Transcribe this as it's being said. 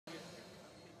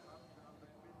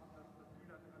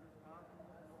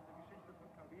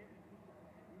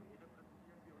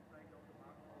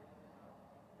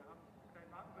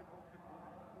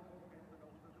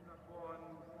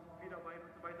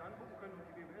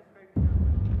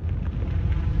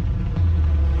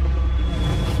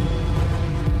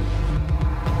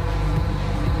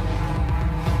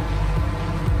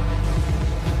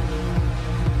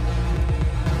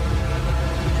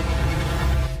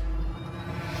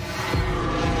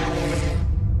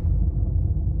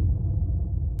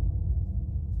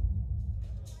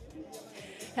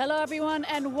Hello everyone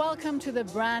and welcome to the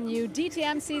brand new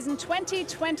DTM season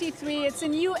 2023. It's a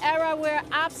new era. We're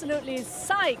absolutely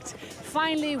psyched.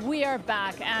 Finally, we are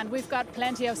back and we've got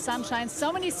plenty of sunshine,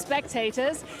 so many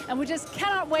spectators, and we just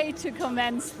cannot wait to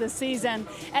commence the season.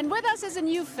 And with us is a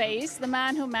new face, the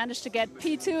man who managed to get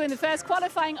P2 in the first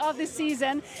qualifying of the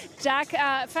season. Jack,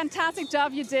 fantastic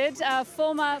job you did.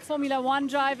 Former Formula One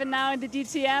driver, now in the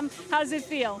DTM. How does it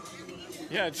feel?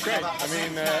 Yeah, it's great. I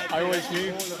mean, I always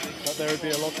knew that there would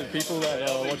be a lot of people that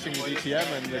are watching the DTM,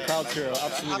 and the crowds here are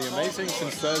absolutely amazing.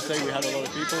 Since Thursday, we had a lot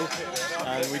of people,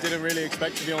 and we didn't really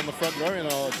expect to be on the front row in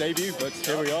our debut, but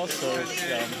here we are, so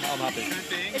yeah, I'm happy.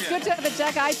 It's good to have a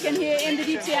Jack Aitken here in the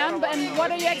DTM, and what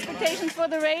are your expectations for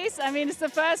the race? I mean, it's the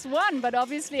first one, but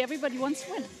obviously everybody wants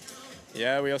to win.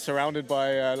 Yeah, we are surrounded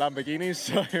by Lamborghinis,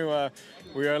 so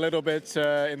we are a little bit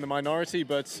in the minority,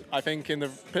 but I think in the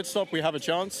pit stop we have a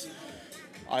chance.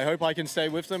 I hope I can stay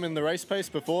with them in the race pace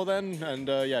before then and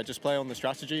yeah, just play on the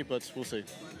strategy, but we'll see.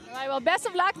 All right, well, best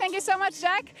of luck. Thank you so much,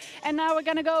 Jack. And now we're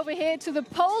going to go over here to the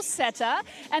pole setter.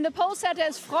 And the pole setter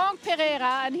is Frank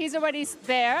Pereira, and he's already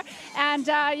there. And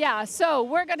yeah, so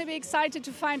we're going to be excited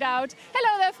to find out.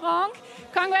 Hello there, Frank.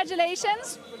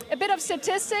 Congratulations. A bit of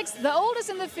statistics, the oldest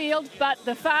in the field, but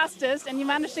the fastest. And you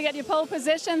managed to get your pole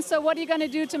position. So what are you going to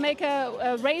do to make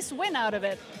a race win out of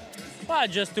it? Well,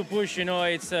 just to push, you know,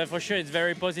 it's for sure it's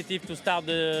very positive to start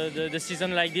the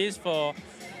season like this for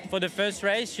the first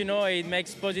race. You know, it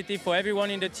makes positive for everyone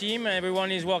in the team.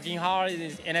 Everyone is working hard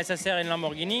in SSR and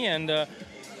Lamborghini, and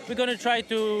we're going to try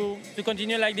to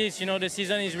continue like this. You know, the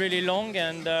season is really long,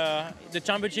 and the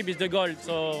championship is the goal.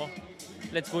 So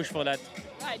let's push for that.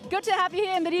 Right, good to have you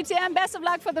here in the DTM. Best of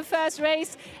luck for the first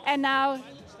race. And now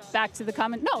back to the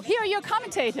here are your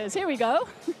commentators. Here we go.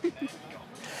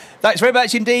 Thanks very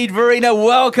much indeed, Verena.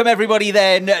 Welcome everybody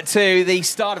then to the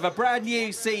start of a brand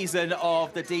new season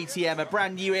of the DTM, a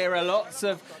brand new era, lots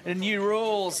of new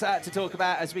rules to talk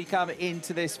about as we come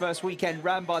into this first weekend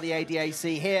run by the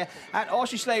ADAC here at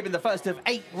Oschersleben, the first of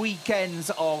 8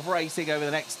 weekends of racing over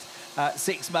the next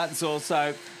 6 months or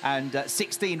so, and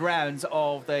 16 rounds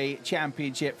of the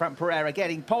championship. Frank Pereira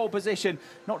getting pole position,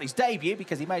 not his debut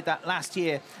because he made that last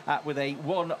year with a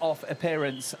one-off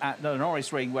appearance at the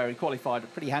Norris Ring where he qualified a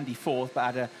pretty handy fourth, but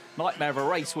had a nightmare of a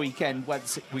race weekend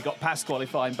once we got past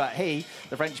qualifying. But he,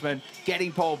 the Frenchman,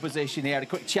 getting pole position. He had a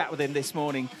quick chat with him this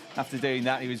morning after doing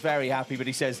that. He was very happy, but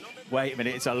he says, wait a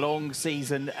minute, it's a long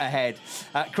season ahead.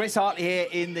 Chris Hartley here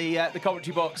in the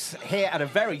commentary box here at a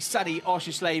very sunny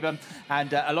Oschersleben,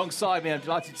 and alongside me, I'm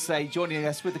delighted to say, joining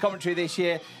us with the commentary this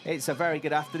year, it's a very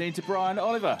good afternoon to Brian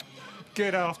Oliver.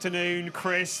 Good afternoon,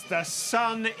 Chris. The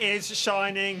sun is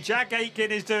shining, Jack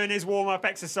Aitken is doing his warm-up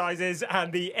exercises,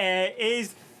 and the air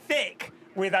is thick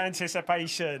with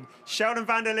anticipation. Sheldon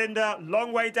van der Linde,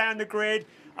 long way down the grid,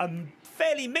 a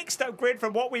fairly mixed up grid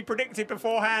from what we predicted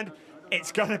beforehand.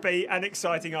 It's going to be an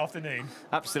exciting afternoon.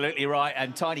 Absolutely right,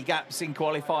 and tiny gaps in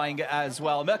qualifying as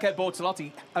well. Mirko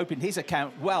Bortolotti opened his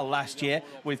account well last year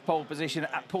with pole position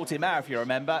at Portimao, if you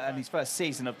remember, and his first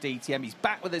season of DTM. He's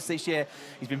back with us this year.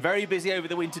 He's been very busy over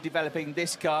the winter developing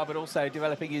this car, but also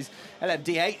developing his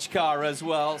LMDH car as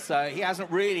well, so he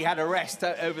hasn't really had a rest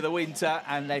over the winter,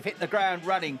 and they've hit the ground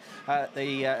running.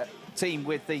 The team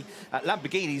with the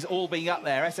Lamborghinis all being up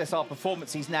there. SSR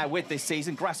Performance he's now with this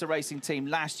season. Grasser Racing Team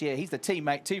last year. He's the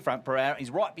teammate to Frank Pereira. He's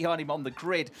right behind him on the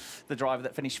grid, the driver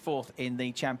that finished fourth in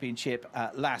the championship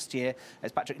last year.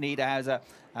 There's Patrick Niederhauser,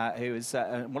 who is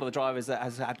one of the drivers that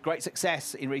has had great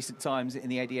success in recent times in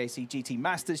the ADAC GT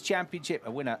Masters Championship,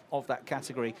 a winner of that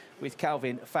category with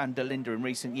Calvin van der Linde in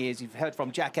recent years. You've heard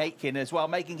from Jack Aitken as well,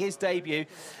 making his debut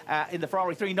in the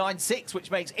Ferrari 396, which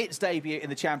makes its debut in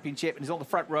the championship, and is on the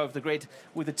front row of the grid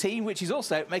with a team which is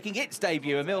also making its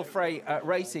debut, Emil Frey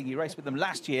Racing. He raced with them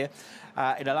last year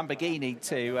in a Lamborghini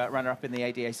to runner-up in the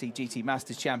ADAC GT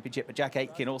Masters Championship. But Jack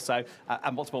Aitken also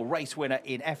a multiple race winner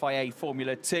in FIA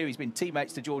Formula 2. He's been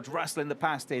teammates to George Russell in the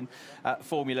past in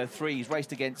Formula 3. He's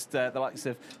raced against the likes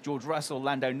of George Russell,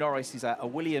 Lando Norris. He's a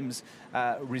Williams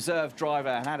reserve driver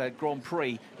and had a Grand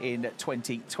Prix in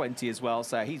 2020 as well.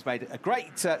 So he's made a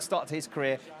great start to his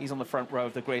career. He's on the front row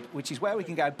of the grid, which is where we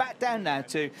can go back down now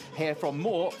to hear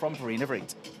more from Verena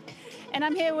Vriet. And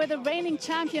I'm here with the reigning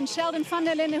champion, Sheldon van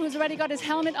der Linde, who's already got his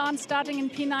helmet on, starting in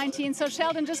P19. So,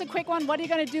 Sheldon, just a quick one. What are you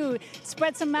going to do?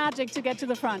 Spread some magic to get to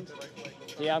the front.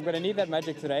 Yeah, I'm going to need that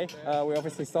magic today. We're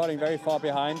obviously starting very far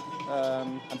behind.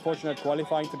 Unfortunate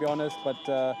qualifying, to be honest.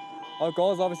 But our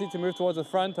goal is obviously to move towards the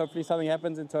front. Hopefully something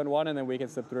happens in turn 1 and then we can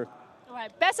slip through. All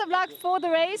right, best of luck for the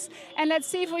race, and let's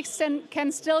see if we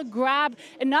can still grab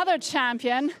another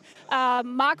champion,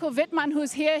 Marco Wittmann,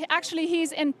 who's here. Actually,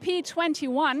 he's in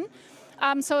P21.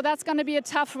 So that's going to be a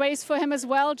tough race for him as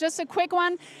well. Just a quick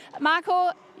one.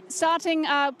 Marco, starting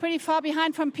pretty far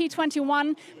behind from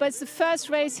P21, but it's the first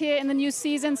race here in the new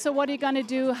season. So what are you going to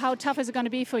do? How tough is it going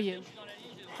to be for you?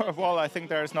 Well, I think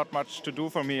there is not much to do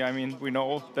for me. I mean, we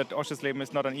know that Oschersleben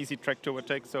is not an easy track to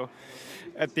overtake. So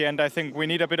at the end, I think we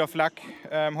need a bit of luck,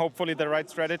 hopefully the right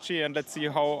strategy, and let's see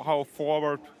how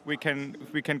forward we can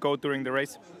go during the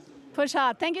race. Push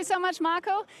hard. Thank you so much,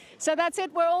 Marco. So that's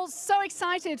it. We're all so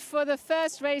excited for the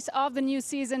first race of the new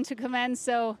season to commence.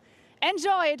 So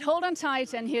enjoy it, hold on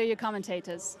tight, and hear your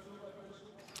commentators.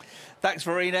 Thanks,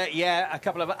 Verena. Yeah, a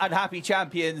couple of unhappy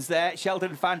champions there.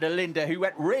 Sheldon van der Linde, who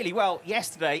went really well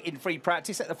yesterday in free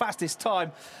practice at the fastest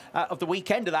time of the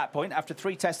weekend at that point. After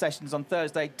 3 test sessions on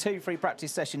Thursday, 2 free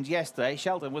practice sessions yesterday,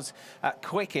 Sheldon was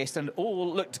quickest and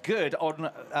all looked good on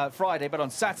Friday. But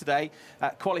on Saturday,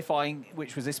 qualifying,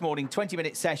 which was this morning,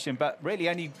 20-minute session, but really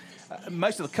only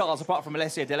most of the cars, apart from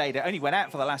Alessio De Leda, only went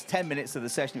out for the last 10 minutes of the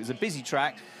session. It was a busy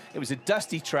track. It was a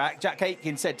dusty track. Jack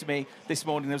Aitken said to me this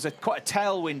morning there was quite a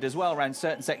tailwind as well around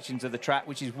certain sections of the track,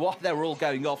 which is why they were all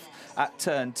going off at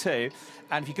turn 2.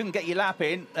 And if you couldn't get your lap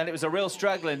in, then it was a real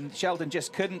struggle, and Sheldon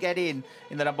just couldn't get in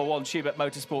the #1 Schubert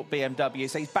Motorsport BMW.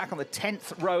 So he's back on the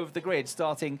 10th row of the grid,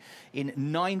 starting in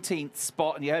 19th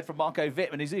spot. And you heard from Marco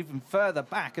Wittmann, who's even further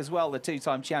back as well, the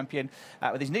 2-time champion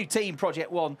with his new team,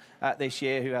 Project One, this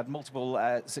year, who had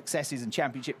multiple successes and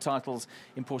championship titles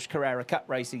in Porsche Carrera Cup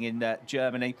racing in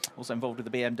Germany, also involved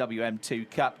with the BMW M2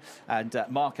 Cup. And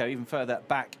Marco even further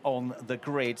back on the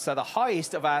grid. So the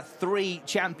highest of our 3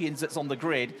 champions that's on the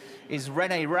grid is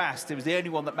René Rast, who was the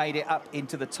only one that made it up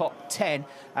into the top 10.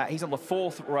 He's on the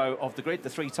 4th row of the grid, the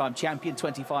 3-time champion,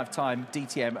 25-time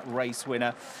DTM race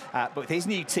winner. But with his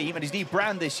new team and his new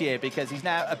brand this year, because he's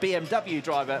now a BMW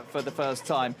driver for the first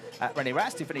time, René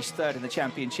Rast, who finished 3rd in the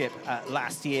championship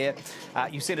last year.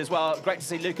 You've seen as well, great to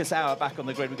see Lucas Auer back on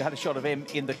the grid. We had a shot of him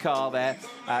in the car there.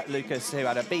 Lucas, who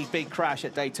had a big crash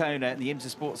at Daytona in the IMSA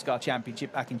Sports Car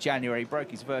Championship back in January, broke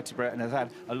his vertebra and has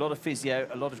had a lot of physio,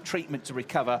 a lot of treatment to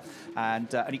recover,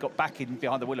 and he got back in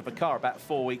behind the wheel of a car about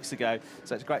 4 weeks ago.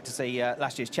 So it's great to see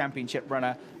last year's championship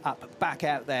runner up back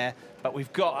out there. But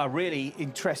we've got a really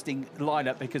interesting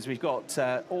lineup, because we've got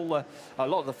a lot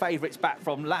of the favourites back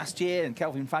from last year, and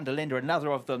Kelvin van der Linde,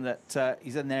 another of them that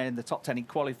is in there in the top 10 in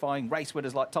qualifying. Race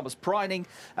winners like Thomas Preining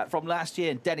from last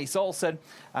year, and Dennis Olsen,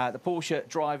 the Porsche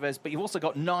drivers. But you've also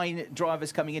got 9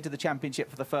 drivers coming into the championship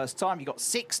for the first time. You've got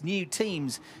 6 new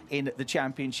teams in the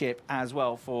championship as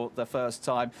well for the first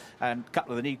time, and a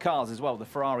couple of the new cars as well, the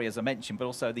Ferrari, as I mentioned, but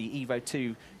also the Evo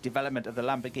 2 development of the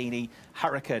Lamborghini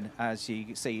Huracan. As you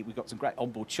can see, we've got some great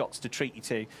onboard shots to treat you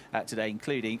to today,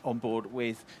 including on board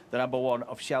with the #1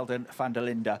 of Sheldon van der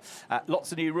Linde.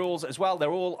 Lots of new rules as well.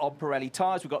 They're all on Pirelli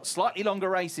tyres. We've got slightly longer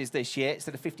races this year.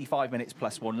 Instead of 55 minutes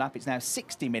plus 1 lap, it's now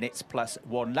 60 minutes plus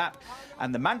 1 lap.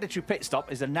 And the mandatory pit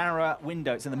stop is a narrower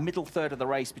window. It's in the middle third of the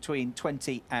race, between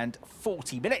 20 and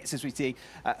 40 minutes, as we see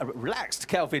a relaxed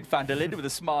Kelvin van der Linde with a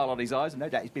smile on his eyes. And no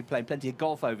doubt he's been playing plenty of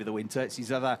golf over the winter. It's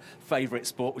his other favourite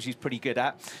sport, which he's pretty good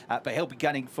at. But he'll be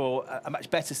gunning for a much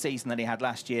better season than he had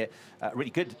last year. A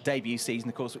really good debut season,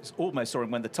 of course. It's almost saw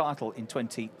him win the title in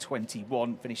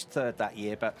 2021, finished 3rd that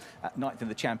year, but 9th in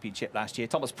the championship last year.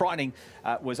 Thomas Preining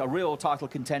was a real title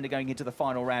contender going into the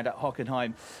final round at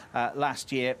Hockenheim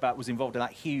last year, but was involved in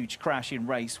that huge crash in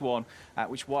race 1,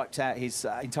 which wiped out his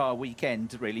entire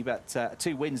weekend, really. But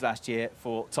 2 wins last year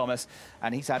for Thomas,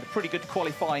 and he's had a pretty good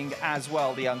qualifying as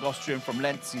well. The young Austrian from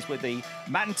Lentz, he's with the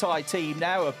Manthey team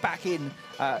now, are back in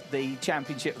the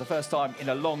championship for the first time in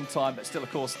a long time, but still,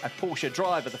 of course, a Porsche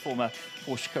driver, the former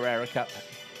Porsche Carrera Cup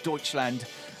Deutschland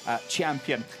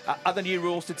champion. Other new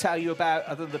rules to tell you about,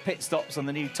 other than the pit stops and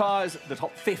the new tyres. The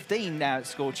top 15 now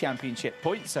score championship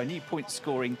points, so new point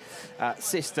scoring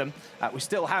system. We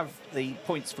still have the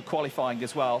points for qualifying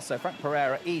as well. So Frank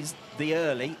Pereira is the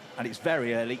early, and it's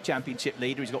very early, championship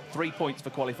leader. He's got 3 points for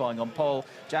qualifying on pole.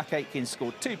 Jack Aitken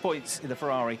scored 2 points in the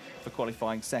Ferrari for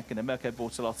qualifying second, and Mirko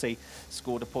Bortolotti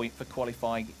scored a point for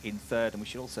qualifying in 3rd. And we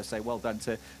should also say well done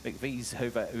to Mick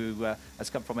Wieshofer, who has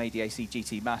come from ADAC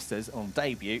GT Masters on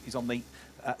debut. He's on the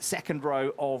 2nd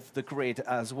row of the grid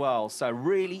as well. So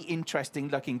really interesting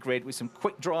looking grid with some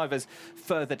quick drivers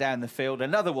further down the field.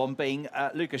 Another one being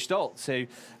Lukas Stoltz, who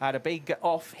had a big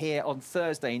off here on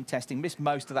Thursday in testing, missed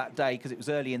most of that day because it was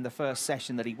early in the first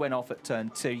session that he went off at turn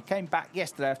 2. He came back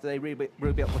yesterday after they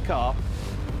rebuilt the car,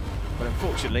 but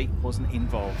unfortunately wasn't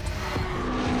involved.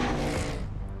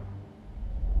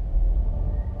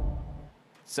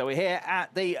 So we're here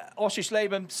at the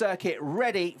Oschersleben circuit,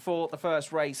 ready for the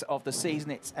first race of the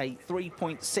season. It's a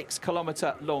 3.6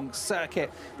 kilometre long circuit,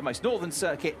 the most northern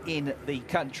circuit in the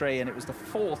country, and it was the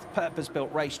 4th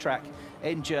purpose-built racetrack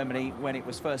in Germany when it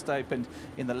was first opened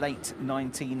in the late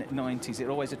 1990s. It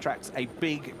always attracts a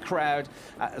big crowd.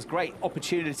 There's great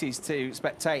opportunities to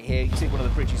spectate here. You see one of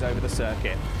the bridges over the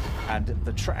circuit, and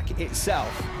the track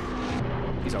itself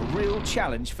is a real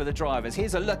challenge for the drivers.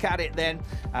 Here's a look at it then,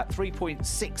 at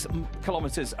 3.6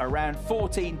 kilometres around,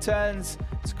 14 turns.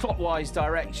 It's clockwise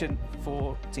direction,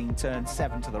 14 turns,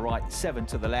 7 to the right, 7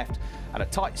 to the left, and a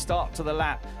tight start to the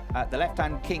lap. The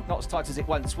left-hand kink, not as tight as it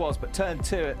once was, but turn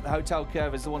 2 at the hotel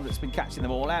curve is the one that's been catching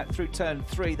them all out. Through turn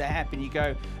 3, they're happy you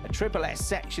go. A triple S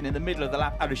section in the middle of the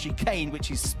lap, and a chicane,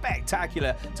 which is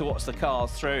spectacular to watch the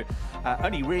cars through.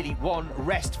 Only really one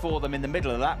rest for them in the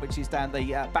middle of the lap, which is down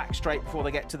the back straight before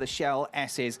they get to the Shell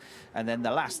S's. And then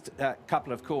the last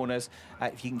couple of corners,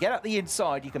 if you can get up the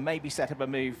inside, you can maybe set up a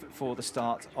move for the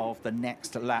start of the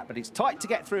next lap. But it's tight to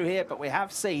get through here, but we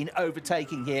have seen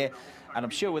overtaking here. And I'm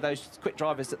sure with those quick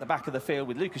drivers at the back of the field,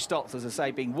 with Lucas Stoltz, as I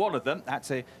say, being one of them, had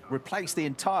to replace the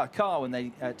entire car when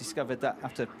they discovered that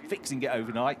after fixing it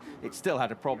overnight, it still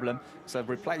had a problem. So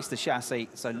replaced the chassis.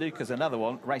 So Lucas, another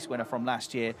one, race winner from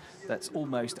last year, that's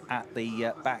almost at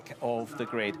the back of the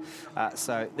grid.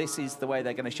 So this is the way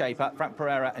they're going to shape up. Frank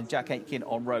Pereira and Jack Aitken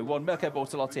on row 1. Mirko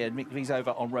Bortolotti and Mick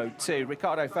Viesover on row 2.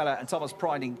 Ricardo Feller and Thomas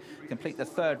Preining complete the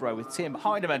 3rd row, with Tim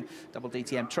Heinemann, double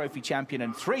DTM trophy champion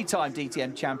and 3-time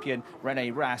DTM champion,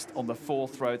 René Rast on the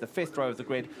 4th row. The 5th row of the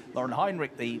grid, Lauren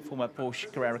Heinrich, the former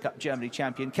Porsche Carrera Cup Germany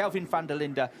champion. Kelvin van der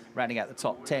Linde rounding out the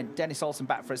top 10. Dennis Olsen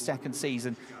back for a 2nd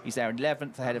season. He's there in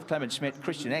 11th, ahead of Clement Schmidt.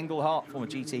 Christian Engelhardt, former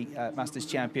GT Masters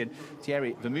champion.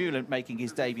 Thierry Vermeulen making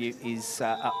his debut is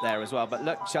up there as well. But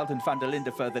look, Sheldon van der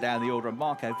Linde further down the order, and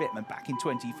Marco Wittmann back in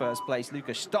 21st place.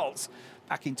 Lucas Stoltz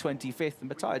back in 25th, and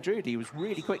Matthias Drudy was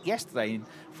really quick yesterday in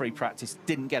free practice.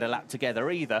 Didn't get a lap together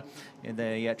either in the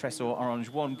Tresor Orange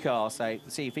 1 car, so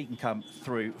see if he can come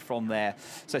through from there.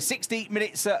 So 60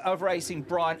 minutes of racing,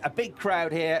 Brian. A big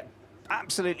crowd here.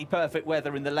 Absolutely perfect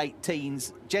weather in the late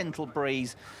teens, gentle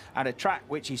breeze, and a track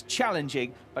which is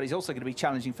challenging, but it's also going to be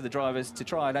challenging for the drivers to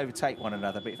try and overtake one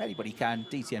another. But if anybody can,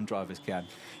 DTM drivers can.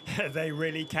 They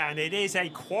really can. It is a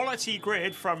quality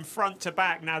grid from front to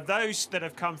back. Now, those that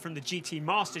have come from the GT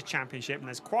Masters Championship, and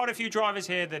there's quite a few drivers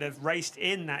here that have raced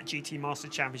in that GT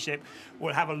Masters Championship,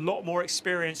 will have a lot more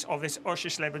experience of this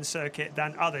Oschersleben circuit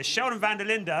than others. Sheldon van der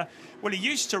Linde, well, he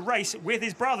used to race with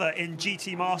his brother in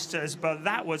GT Masters, but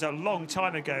that was a long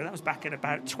time ago. That was back in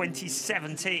about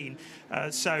 2017.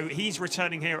 So he's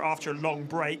returning here after a long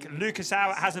break. Lucas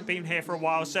Auer hasn't been here for a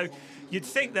while, so you'd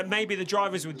think that maybe the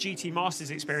drivers with GT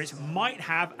Masters experience might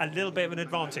have a little bit of an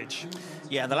advantage.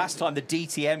 Yeah, the last time the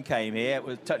DTM came here, it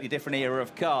was a totally different era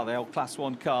of car, the old Class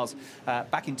 1 cars.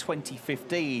 Back in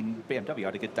 2015, BMW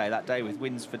had a good day that day with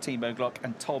wins for Timo Glock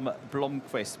and Tom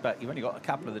Blomqvist, but you've only got a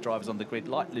couple of the drivers on the grid,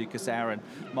 like Lucas Auer and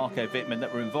Marco Wittmann,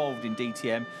 that were involved in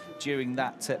DTM during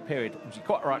that period. As you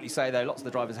quite rightly say, though, lots of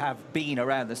the drivers have been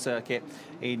around the circuit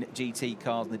in GT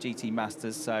cars and the GT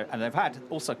Masters, so, and they've had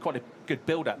also quite a good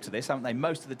build-up to this, haven't they?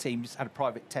 Most of the teams had a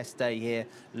private test day here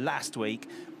last week.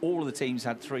 All of the teams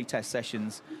had 3 test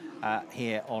sessions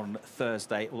here on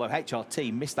Thursday, although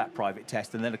HRT missed that private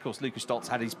test, and then, of course, Lucas Stoltz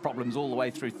had his problems all the way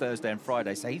through Thursday and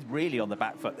Friday, so he's really on the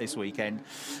back foot this weekend.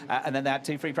 And then they had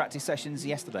 2 free practice sessions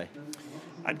yesterday.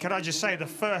 And can I just say, the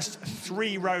first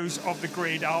 3 rows of the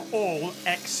grid are all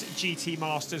ex-GT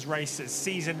Masters racers,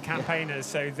 seasoned campaigners.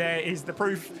 So there is the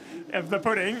proof of the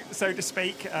pudding, so to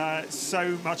speak.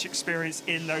 So much experience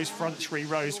in those front 3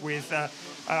 rows with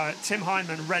Tim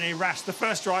Heinemann, René Rast, the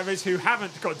first drivers who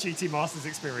haven't got GT Masters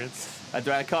experience.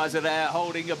 Andrea Kaiser there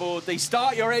holding aboard the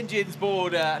Start Your Engines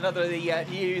board. Another of the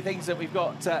new things that we've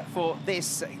got for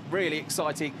this really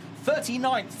exciting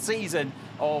 39th season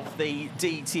of the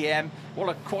DTM. What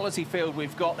a quality field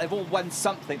we've got. They've all won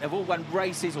something. They've all won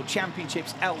races or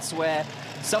championships elsewhere.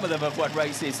 Some of them have won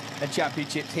races and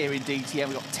championships here in DTM.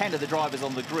 We've got 10 of the drivers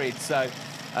on the grid, so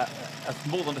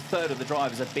more than a third of the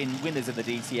drivers have been winners of the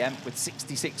DTM, with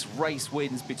 66 race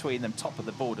wins between them. Top of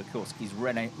the board, of course, is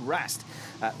René Rast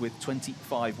with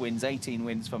 25 wins, 18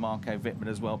 wins for Marco Wittmann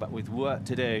as well, but with work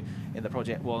to do in the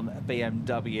Project 1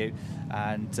 BMW.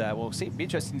 And we'll see. It'd be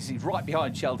interesting to see right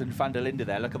behind Sheldon van der Linde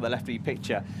there. Look at the left of your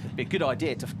picture. It'd be a good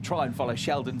idea to try and follow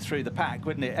Sheldon through the pack,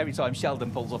 wouldn't it? Every time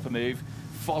Sheldon pulls off a move,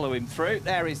 follow him through.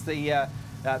 There is the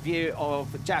view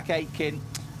of Jack Aitken,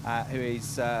 who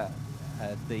is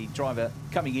the driver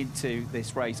coming into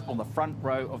this race on the front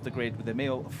row of the grid with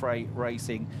Emil Frey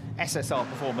Racing, SSR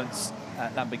Performance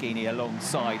Lamborghini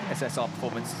alongside SSR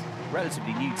Performance,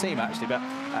 relatively new team actually, but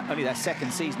only their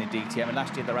second season in DTM, and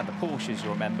last year they ran the Porsches, you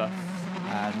remember,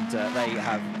 and they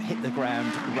have hit the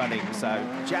ground running. So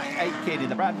Jack Aitken in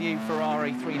the brand new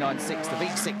Ferrari 396, the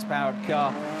V6 powered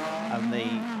car, and the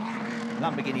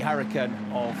Lamborghini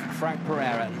Huracan of Frank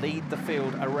Pereira lead the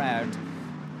field around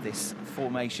this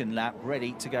formation lap,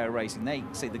 ready to go racing. There you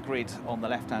can see the grid on the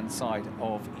left-hand side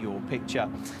of your picture,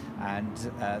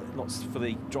 and lots for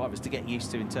the drivers to get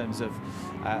used to in terms of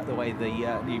the way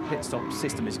the new pit stop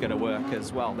system is going to work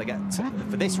as well. They get,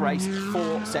 for this race,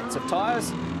 4 sets of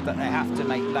tyres that they have to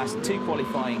make last 2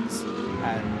 qualifyings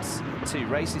and 2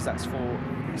 races. That's 4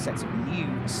 sets of new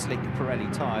slick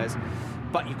Pirelli tyres.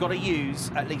 But you've got to use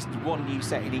at least 1 new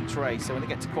set in each race. So when they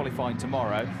get to qualifying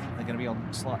tomorrow, they're going to be on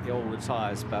slightly older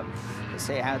tyres. But let's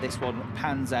see how this one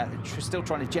pans out. They're still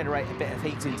trying to generate a bit of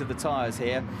heat into the tyres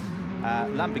here.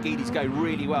 Lamborghinis go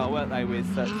really well, weren't they, with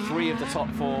 3 of the top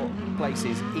 4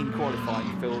 places in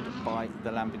qualifying filled by the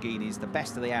Lamborghinis. The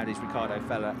best of the Audis, Ricardo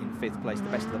Feller in 5th place. The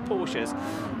best of the Porsches,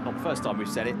 not the first time we've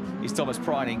said it, is Thomas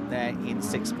Preining there in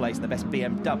 6th place. And the best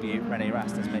BMW, René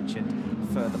Rast, as mentioned,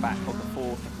 further back on the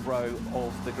 4th row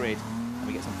of the grid. And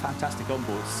we get some fantastic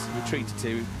onboards we're treated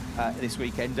to this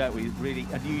weekend, don't we? Really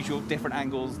unusual, different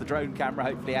angles. The drone camera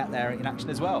hopefully out there in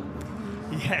action as well.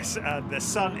 Yes, the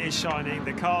sun is shining,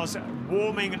 the car's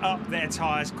warming up their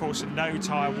tyres. Of course, no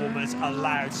tyre warmers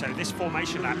allowed, so this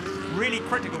formation lap really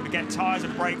critical to get tyres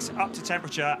and brakes up to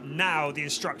temperature. Now the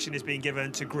instruction is being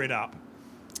given to grid up.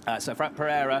 So Frank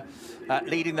Pereira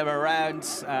leading them around.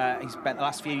 He's spent the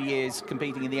last few years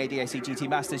competing in the ADAC GT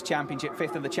Masters Championship,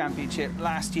 5th in the championship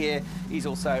last year. He's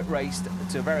also raced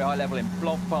to a very high level in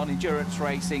block barn endurance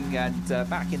racing, and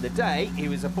back in the day he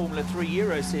was a Formula 3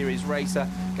 Euro Series racer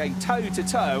going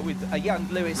toe-to-toe with a young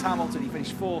Lewis Hamilton. He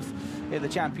finished 4th in the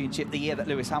championship the year that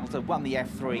Lewis Hamilton won the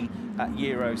F3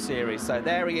 Euro Series. So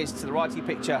there he is to the right of your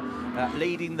picture,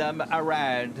 leading them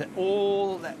around.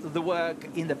 All the work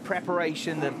in the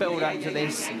preparation, the build-up to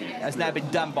this has now been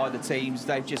done by the teams.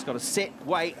 They've just got to sit,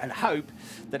 wait and hope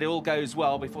that it all goes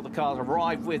well before the cars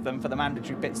arrive with them for the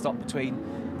mandatory pit stop between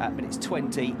minutes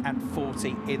 20 and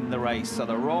 40 in the race. So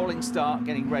the rolling start,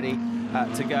 getting ready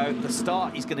to go. The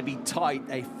start is going to be tight.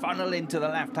 They funnel into the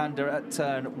left-hander at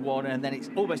turn 1, and then it's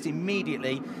almost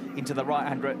immediately into the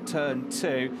right-hander at turn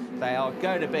 2. They are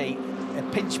going to be a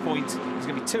pinch point. There's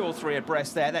going to be 2 or 3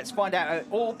 abreast there. Let's find out how it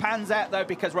all pans out, though,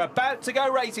 because we're about to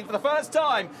go racing for the first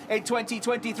time in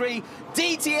 2023.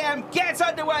 DTM gets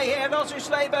underway here at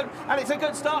Oschersleben, and it's a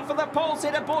good start for the Poles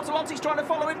here. Bortolotti's trying to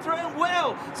follow him through, and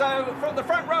will. So from the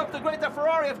front row of the grid, the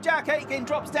Ferrari of Jack Aitken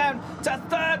drops down to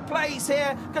 3rd place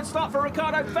here. Good start for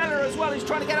Ricardo Feller as well, who's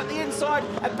trying to get up the inside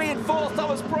and be in 4th.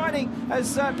 Thomas Preining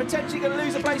is potentially going to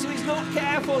lose a place if he's not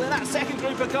careful in that second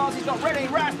group of cars. He's got René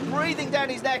Rast breathing down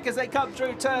his neck as they come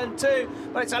through turn 2,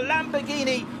 but it's a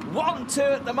Lamborghini 1-2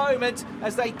 at the moment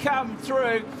as they come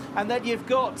through, and then you've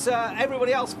got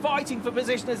everybody else fighting for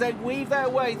position as they weave their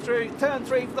way through turn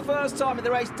 3 for the first time in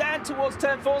the race, down towards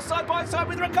turn 4, side by side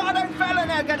with Ricardo Feller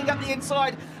now getting up the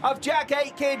inside of Jack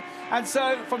Aitken. And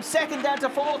so from 2nd down to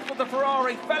 4th for the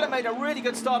Ferrari. Feller made a really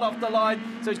good start off the line,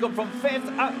 so he's gone from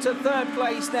 5th up to 3rd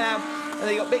place now. And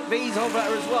then you've got Mick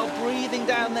Wieshofer as well, breathing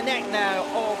down the neck now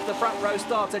of the front row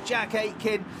starter, Jack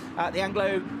Aitken, the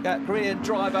Anglo-Korean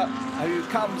driver who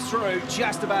comes through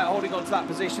just about holding on to that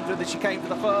position through the chicane for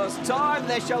the first time.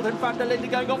 There's Sheldon van der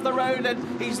Linde going off the road,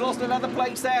 and he's lost another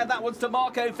place there. That one's to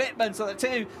Marco Wittmann. So the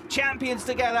 2 champions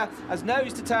together as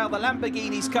nose to tail. The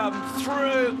Lamborghinis come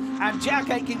through, and Jack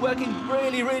Aitken working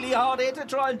really, really hard here to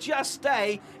try and just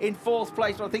stay in 4th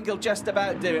place. But I think he'll just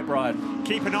about do it, Brian.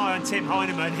 Keep an eye on Tim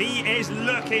Heinemann. He is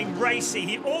looking racy.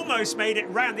 He almost made it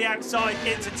round the outside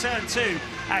into turn 2,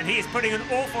 and he is putting an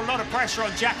awful lot of pressure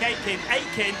on Jack Aitken.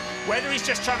 Aitken, whether he's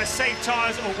just trying to save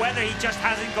tyres or whether he just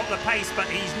hasn't got the pace, but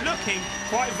he's looking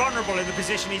quite vulnerable in the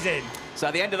position he's in. So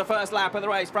at the end of the first lap of the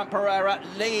race, Frank Pereira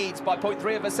leads by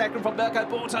 0.3 of a second from Mirko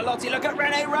Bortolotti. Look at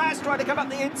René Rast trying to come up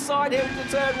the inside here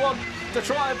into turn 1 to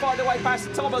try and find a way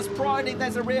past Thomas Preining.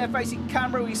 There's a rear-facing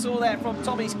camera we saw there from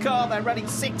Tommy's car. They're running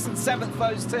 6th and 7th,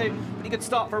 those 2. Pretty good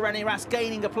start for René Rast,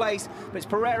 gaining a place. But it's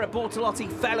Pereira, Bortolotti,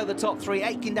 Feller the top 3.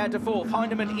 Aitken down to 4th.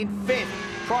 Heinemann in 5th.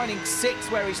 Preining 6th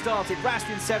where he started. Rast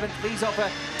in 7th. Wieshofer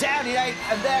down in 8th.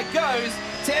 And there goes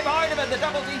Tim Heinemann, the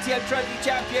double DTM Trophy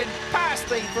champion, past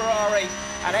the Ferrari.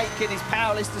 And Aitken is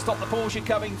powerless to stop the Porsche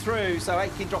coming through. So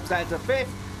Aitken drops down to 5th.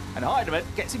 and Heinemann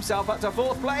gets himself up to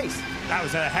 4th place. That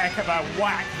was a heck of a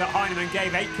whack that Heinemann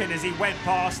gave Aitken as he went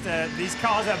past. These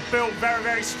cars are built very,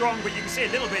 very strong, but you can see a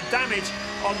little bit of damage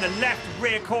on the left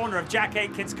rear corner of Jack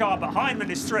Aitken's car, but Heinemann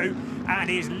is through, and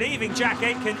he's leaving Jack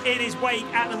Aitken in his wake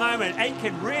at the moment.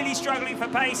 Aitken really struggling for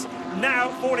pace, now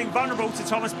falling vulnerable to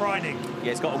Thomas Preining.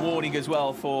 Yeah, it's got a warning as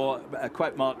well for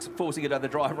quote marks forcing another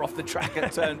driver off the track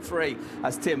at turn 3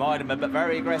 as Tim Heinemann, but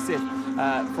very aggressive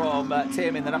from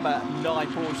Tim in the number 9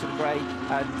 Porsche, the grey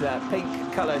and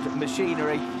pink coloured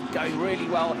machinery, going really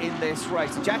well in this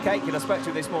race. Jack Aitken, I spoke to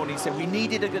him this morning, he said we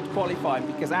needed a good qualifying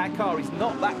because our car is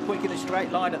not that quick in a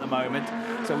straight line at the moment,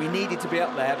 so we needed to be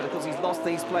up there, but of course he's lost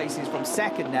these places from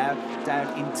 2nd now down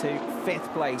into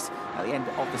 5th place. At the end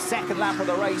of the 2nd lap of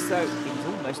the race, though, it was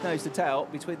almost nose to tail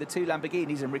between the 2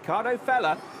 Lamborghinis, and Ricardo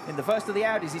Feller in the first of the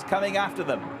Audis is coming after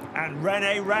them. And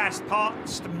Rene Rast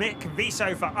past Mick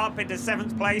Viso for up into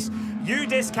 7th place. You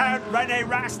discount Rene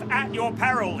Rast at your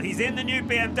peril. He's in the new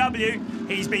BMW.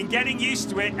 He's been getting used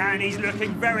to it, and he's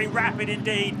looking very rapid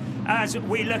indeed. As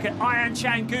we look at Ian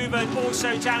Changuven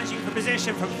also challenging for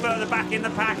position from further back in the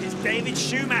pack. It's David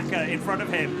Schumacher in front of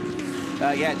him.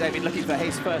 Yeah, David looking for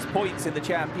his first points in the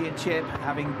championship,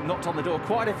 having knocked on the door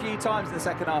quite a few times in the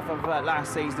second half of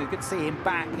last season. Good to see him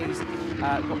back. He's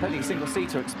got plenty of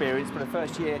single-seater experience, but a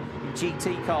first year in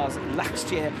GT cars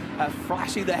last year,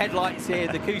 flashing the headlights here.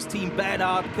 The Coos Team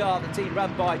Bernard car, the team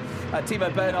run by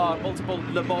Timo Bernard, multiple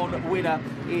Le Mans winner,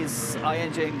 is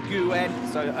Ian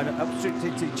Nguyen. So an opportunity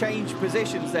to change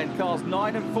positions then, cars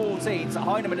 9 and 14. So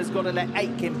Heinemann has got to let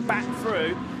Aitken back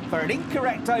through for an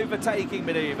incorrect overtaking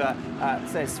manoeuvre,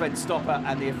 says Sven Stopper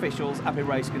and the officials up in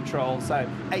race control. So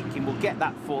Aitken will get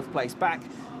that 4th place back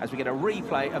as we get a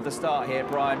replay of the start here,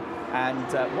 Brian.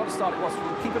 And what a start it was.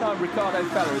 Keep an eye on Ricardo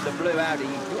Feller in the blue Audi.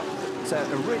 It's a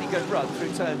really good run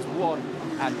through turns 1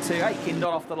 and 2. Aitken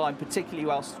not off the line particularly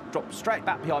well, dropped straight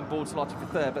back behind Bortolotti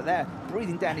for 3rd, but there,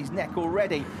 breathing down his neck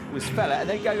already was Feller, and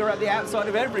then going around the outside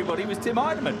of everybody was Tim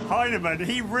Heinemann. Heinemann,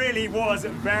 he really was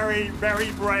very,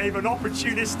 very brave, an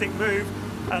opportunistic move.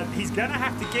 He's going to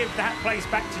have to give that place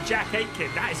back to Jack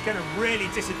Aitken. That is going to really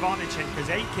disadvantage him because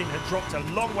Aitken had dropped a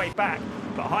long way back.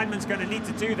 But Heinemann's going to need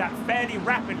to do that fairly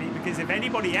rapidly because if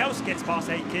anybody else gets past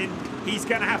Aitken, he's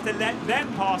going to have to let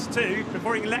them pass too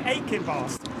before he can let Aitken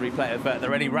pass. Replay of the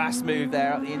Rene Rast move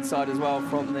there at the inside as well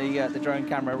from the drone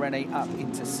camera. Rene up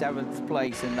into 7th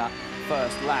place in that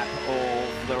first lap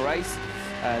of the race.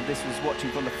 This was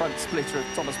watching from the front splitter of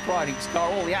Thomas Preining's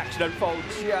car. All the action unfolded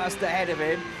just ahead of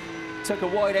him. Took a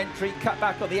wide entry, cut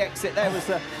back on the exit. There was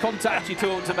the contact you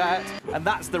talked about, and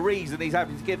that's the reason he's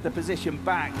having to give the position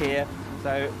back here.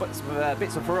 So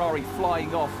bits of Ferrari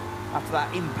flying off after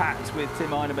that impact with Tim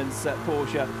Heinemann's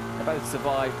Porsche. They both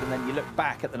survived, and then you look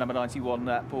back at the number 91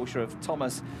 Porsche of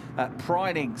Thomas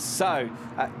Preining. So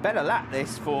better lap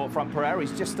this for Front Pereira.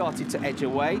 He's just started to edge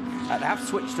away. They have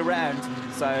switched around,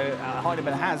 so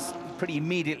Heinemann has pretty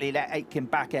immediately let Aitken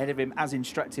back ahead of him as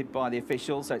instructed by the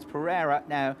officials. So it's Pereira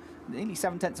now, nearly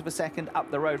 7/10 of a second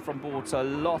up the road from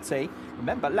Bortolotti.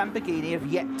 Remember, Lamborghini have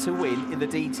yet to win in the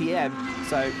DTM.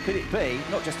 So could it be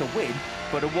not just a win,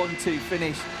 but a 1-2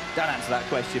 finish? Don't answer that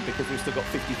question because we've still got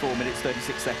 54 minutes,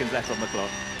 36 seconds left on the clock.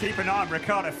 Keep an eye on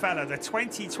Ricardo Feller, the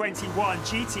 2021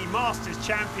 GT Masters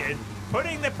champion,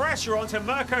 putting the pressure onto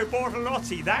Mirko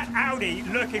Bortolotti. That Audi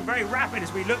looking very rapid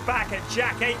as we look back at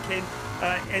Jack Aitken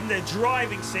in the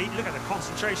driving seat. Look at the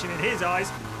concentration in his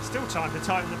eyes. Still time to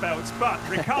tighten the belts, but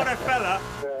Ricardo Feller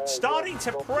starting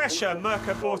to pressure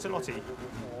Mirko Bortolotti.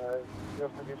 You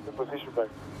have to give the position back.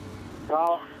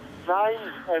 Now, 9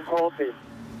 and 14.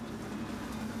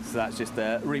 So that's just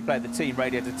a replay of the team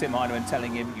radio to Tim Heinemann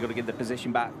telling him you've got to give the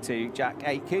position back to Jack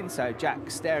Aitken. So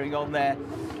Jack staring on there,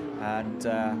 and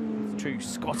true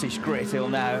Scottish grit, he'll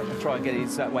now try and get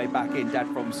his way back in. Dad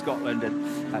from Scotland,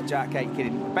 and Jack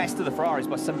Aitken, best of the Ferraris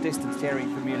by some distance. Thierry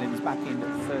Vermeulen is back in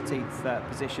 13th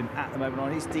position at the moment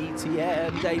on his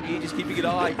DTM debut. Just keeping an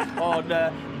eye on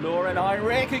Lauren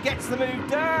Heinrich, who gets the move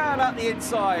down at the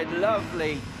inside.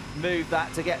 Lovely move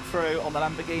that to get through on the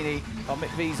Lamborghini on Mick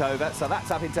Viesover. So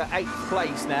that's up into 8th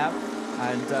place now,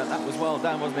 and that was well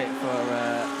done, wasn't it,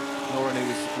 for Lauren, who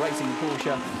was racing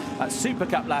Porsche Super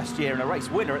Cup last year and a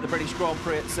race winner at the British Grand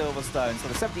Prix at Silverstone. So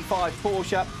the 75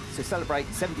 Porsche, to celebrate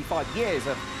 75 years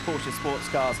of Porsche sports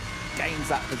cars, gains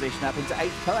that position up into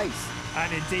 8th place.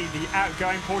 And indeed, the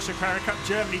outgoing Porsche Carrera Cup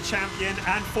Germany champion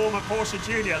and former Porsche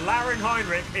junior, Lauren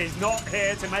Heinrich, is not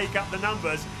here to make up the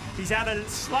numbers. He's had a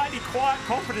slightly quiet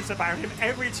confidence about him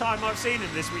every time I've seen him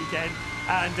this weekend.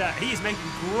 And he is making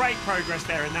great progress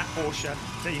there in that Porsche.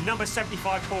 The number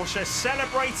 75 Porsche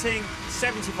celebrating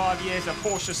 75 years of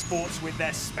Porsche Sports with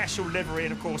their special livery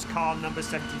and, of course, car number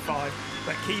 75.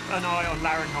 But keep an eye on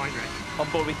Lauren Heinrich. On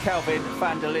board with Kelvin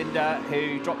van der Linde,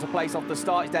 who dropped a place off the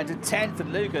start. He's down to 10th,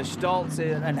 and Lucas Stoltz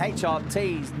and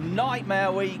HRT's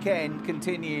nightmare weekend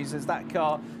continues as that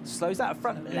car slows that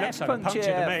front left puncture,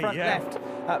 left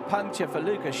puncture for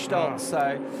Lucas Stoltz.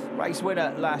 So race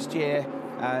winner last year,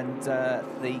 and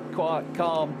the quiet,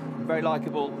 calm, very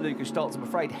likeable Lucas Stoltz, I'm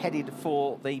afraid, headed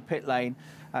for the pit lane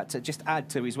to just add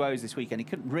to his woes this weekend. He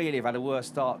couldn't really have had a worse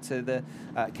start to the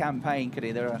campaign, could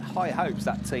he? There are high hopes,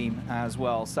 that team as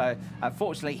well. So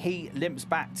unfortunately, he limps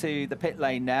back to the pit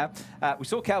lane now. We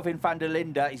saw Kelvin van der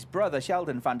Linde, his brother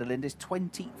Sheldon van der Linde is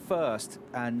 21st,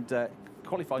 and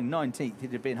qualifying 19th.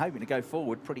 He'd have been hoping to go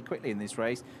forward pretty quickly in this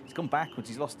race. He's gone backwards.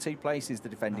 He's lost 2 places, the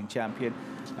defending champion,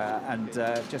 and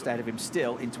just ahead of him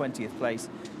still in 20th place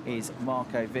is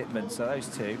Marco Wittmann. So those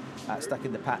two stuck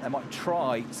in the pack. They might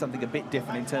try something a bit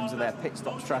different in terms of their pit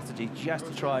stop strategy, just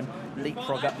to try and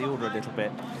leapfrog up the order a little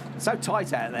bit. It's so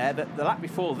tight out there that the lap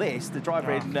before this, the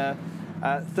driver in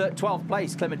 12th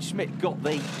place, Clement Schmidt, got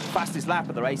the fastest lap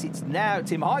of the race. It's now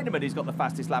Tim Heinemann who's got the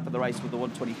fastest lap of the race with the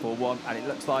 1:24.1, and it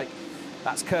looks like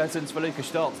that's curtains for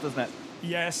Lucas Stoltz, doesn't it?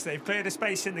 Yes, they've cleared a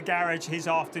space in the garage. His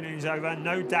afternoon's over.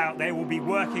 No doubt they will be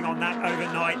working on that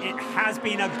overnight. It has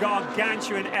been a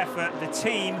gargantuan effort. The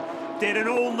team did an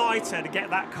all-nighter to get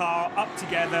that car up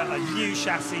together, a new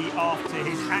chassis after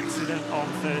his accident on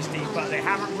Thursday, but they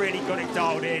haven't really got it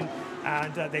dialed in,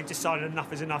 and they've decided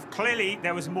enough is enough. Clearly,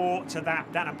 there was more to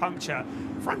that than a puncture.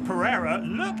 Frank Pereira,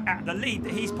 look at the lead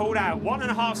that he's pulled out.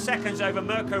 1.5 seconds over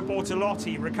Mirko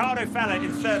Bortolotti. Riccardo Fella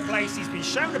in 3rd place. He's been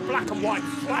shown a black and white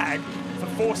flag for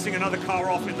forcing another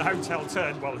car off in the hotel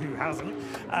turn. Well, who hasn't?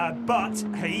 But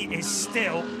he is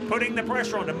still putting the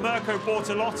pressure on to Mirko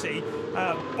Bortolotti.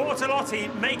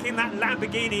 Bortolotti making that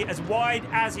Lamborghini as wide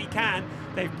as he can.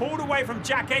 They've pulled away from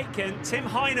Jack Aitken. Tim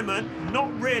Heinemann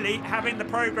not really having the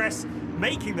progress,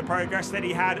 making the progress that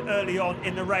he had early on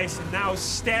in the race, and now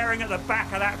staring at the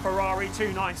back of that Ferrari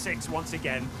 296 once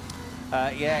again.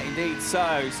 Yeah, indeed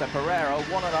so. So Pereira,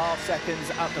 1.5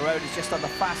 seconds up the road, is just on the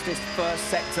fastest first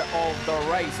sector of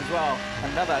the race as well.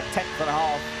 Another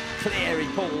 10.5 clear he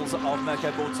pulls of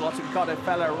Mirko Bortolotti. Riccardo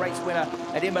Fella, race winner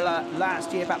at Imola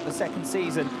last year, back for the 2nd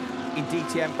season in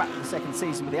DTM, back for the 2nd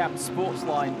season with the Am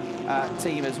Sportsline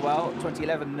team as well.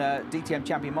 2011 DTM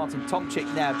champion Martin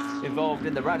Tomczyk now involved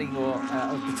in the running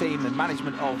of the team and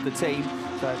management of the team.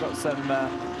 So I've got some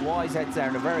wise heads there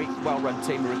and a very well-run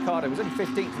team. Riccardo was only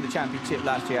 15th in the championship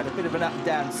last year, had a bit of an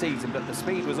up-and-down season, but the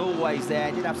speed was always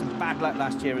there. Did have some bad luck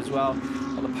last year as well.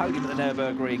 On the podium at the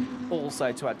Nürburgring,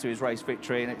 also to add to his race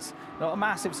victory, and it's not a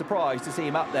massive surprise to see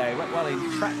him up there. He went well in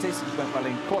practice, he went well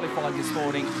in qualifying this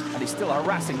morning, and he's still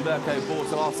harassing Mirko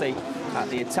Bortolotti,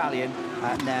 the Italian.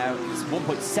 Now it's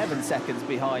 1.7 seconds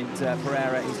behind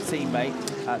Pereira, his teammate.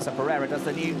 So Pereira does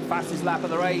the new fastest lap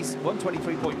of the race,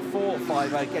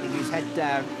 1:23.450, getting his head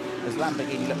down as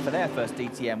Lamborghini look for their first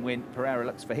DTM win. Pereira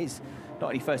looks for his not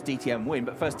only first DTM win,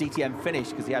 but first DTM finish,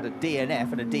 because he had a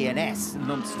DNF and a DNS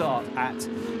non-start at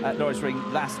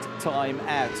Nürburgring last time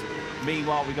out.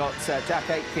 Meanwhile, we got Jack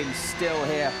Aitken still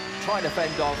here, trying to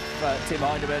fend off Tim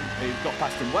Heinemann, who got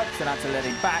past him once and had to let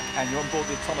him back. And you're on board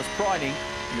with Thomas Preining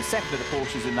in the 2nd of the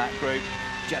Porsches in that group,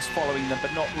 just following them,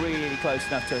 but not really close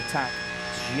enough to attack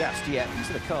just yet. You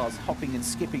see the cars hopping and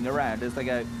skipping around as they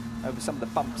go over some of the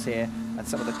bumps here and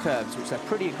some of the curves, which they're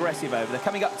pretty aggressive over. They're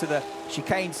coming up to the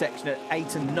chicane section at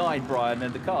 8 and 9, Brian,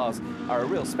 and the cars are a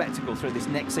real spectacle through this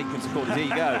next sequence of corners. Here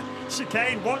you go.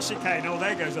 Chicane? What chicane? Oh,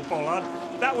 there goes a bollard.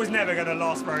 That was never going to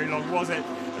last very long, was it?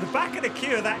 At the back of the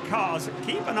queue of that cars,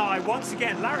 keep an eye, once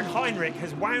again, Lauren Heinrich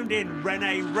has wound in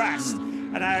Rene Rast.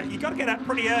 And you've got to get up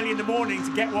pretty early in the morning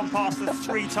to get one past the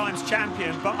 3 times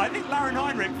champion. But I think Lauren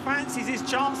Heinrich fancies his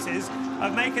chances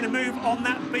of making a move on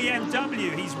that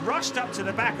BMW. He's rushed up to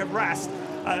the back of Rast.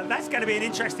 That's going to be an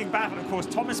interesting battle. Of course,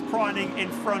 Thomas Preining in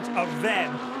front of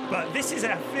them. But this is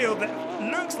a field that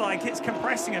looks like it's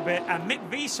compressing a bit. And Mick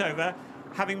Wiesover,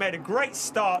 having made a great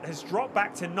start, has dropped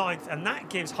back to 9th. And that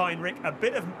gives Heinrich a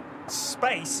bit of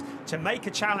space to make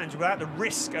a challenge without the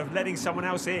risk of letting someone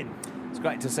else in. It's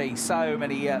great to see so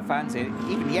many fans in.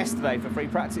 Even yesterday for free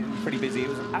practice, it was pretty busy. It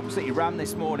was absolutely rammed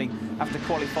this morning after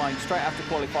qualifying. Straight after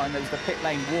qualifying, there was the pit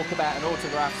lane walkabout and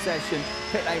autograph session.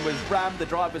 Pit lane was rammed. The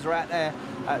drivers were out there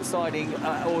signing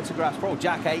autographs. Poor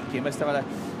Jack Aitken must have had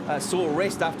a sore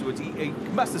wrist afterwards. He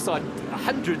must have signed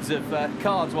hundreds of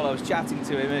cards while I was chatting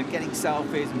to him and getting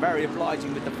selfies, and very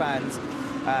obliging with the fans.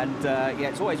 And yeah,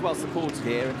 it's always well supported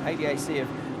here. And ADAC have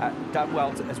done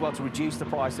well as well to reduce the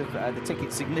price of the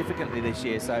tickets significantly this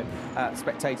year. So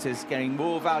spectators getting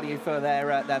more value for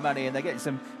their money, and they're getting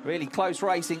some really close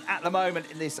racing at the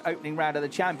moment in this opening round of the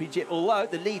championship. Although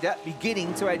the leader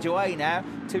beginning to edge away now,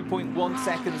 2.1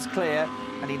 seconds clear,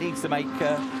 and he needs to make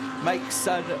hay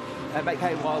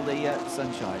while the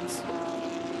sun shines.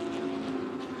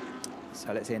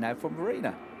 So let's hear now from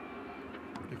Verena.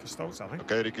 Lucas Stoltz, I think.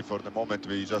 Okay, Ricky, for the moment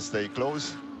we just stay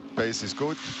close. Pace is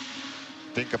good.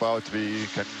 Think about we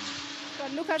can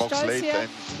Luca box Stoltz late here. and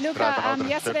Luca,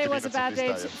 yesterday 30 was a minutes bad of day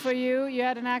this tire. for you. You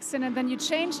had an accident and then you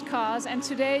changed cars, and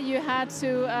today you had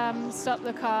to stop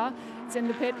the car. It's in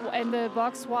the pit, in the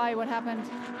box. Why? What happened?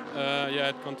 Yeah, I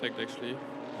had contact actually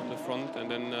on the front,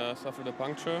 and then suffered a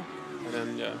puncture, and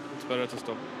then yeah, it's better to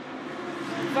stop.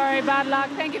 Very bad luck.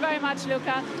 Thank you very much,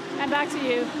 Luca. And back to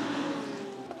you.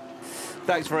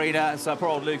 Thanks, Verena. So poor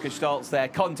old Lucas Stoltz there.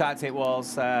 Contact it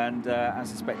was, and as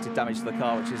suspected, damage to the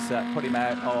car, which has put him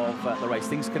out of the race.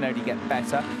 Things can only get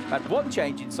better. Had one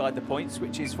change inside the points,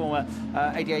 which is former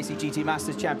ADAC GT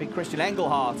Masters champion Christian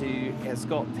Engelhardt, who has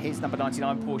got his number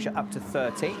 99 Porsche up to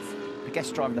 13th. A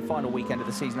guest driver in the final weekend of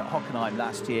the season at Hockenheim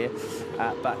last year,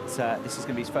 but this is going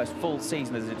to be his first full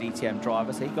season as a DTM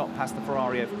driver. So he got past the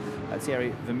Ferrari of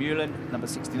Thierry Vermeulen, number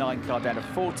 69 car, down to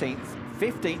 14th.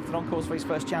 15th and on course for his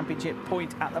first championship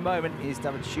point at the moment is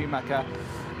David Schumacher,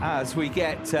 as we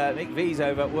get Mick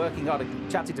Wiesover working hard. I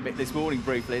chatted a bit this morning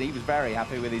briefly, and he was very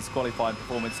happy with his qualifying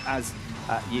performance, as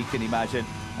you can imagine,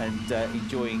 and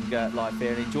enjoying life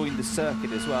here and enjoying the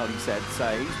circuit as well, he said. So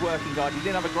he's working hard. He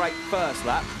didn't have a great first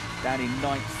lap, down in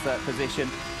 9th position,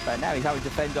 but now he's having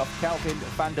to fend off Kelvin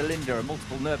van der Linde, a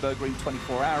multiple Nürburgring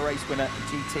 24-hour race winner and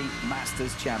GT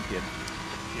Masters champion.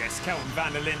 Yes, Kelvin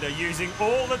van der Linde using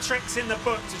all the tricks in the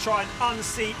book to try and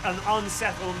unseat and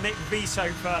unsettle Mick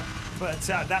Wiesover, but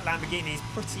that Lamborghini is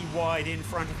pretty wide in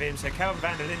front of him, so Kelvin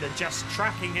van der Linde just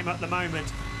tracking him at the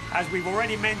moment. As we've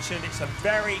already mentioned, it's a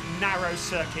very narrow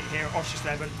circuit here at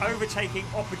Oschersleben. Overtaking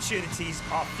opportunities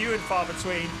are few and far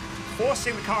between.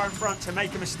 Forcing the car in front to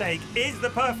make a mistake is the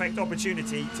perfect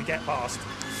opportunity to get past.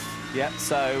 Yeah,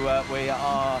 so we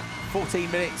are 14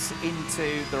 minutes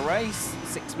into the race,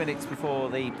 6 minutes before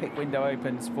the pit window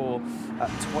opens for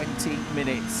 20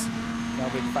 minutes.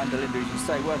 Kelvin van der Linde, as you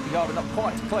say, working hard, but not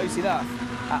quite close enough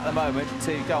at the moment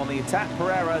to go on the attack.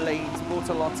 Pereira leads,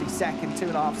 Bortolotti second,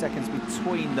 2.5 seconds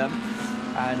between them.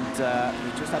 And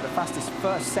we just had the fastest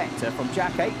first sector from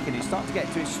Jack Aitken, who's starting to get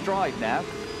to his stride now.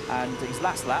 And his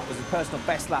last lap was a personal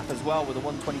best lap as well, with a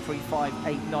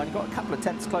 1:23.589. He got a couple of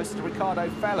tenths closer to Ricardo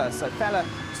Fella. So Fella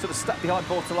sort of stuck behind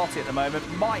Bortolotti at the moment.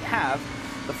 Might have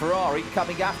the Ferrari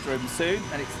coming after him soon.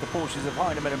 And it's the Porsches of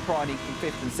Heinemann and Preining in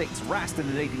 5th and 6th.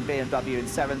 Raston leading BMW in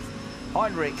 7th.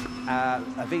 Heinrich,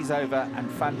 Wiesover and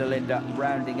van der Linde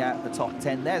rounding out the top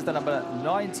 10. There's the number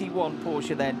 91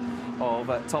 Porsche then of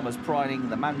Thomas Preining,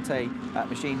 the Mante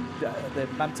machine, the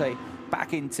Mante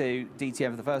back into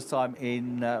DTM for the first time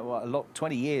in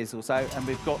 20 years or so, and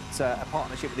we've got a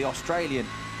partnership with the Australian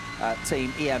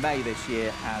team EMA this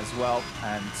year as well,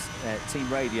 and Team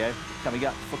Radio coming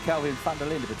up for Kelvin van der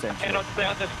Linde potentially. I cannot stay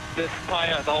on this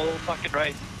tyre the whole fucking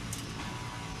race.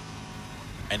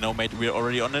 I know, mate, we're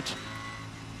already on it.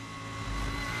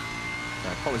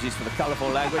 Apologies for the colourful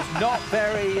language. Not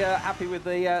very happy with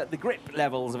the grip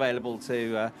levels available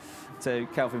to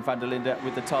Kelvin van der Linde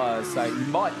with the tyres. So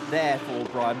he might therefore,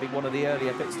 Brian, be one of the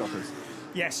earlier pit stoppers.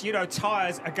 Yes, you know,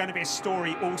 tyres are going to be a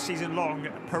story all season long.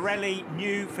 Pirelli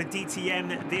new for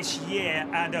DTM this year,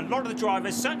 and a lot of the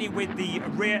drivers, certainly with the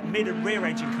mid and rear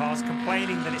engine cars,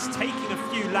 complaining that it's taking a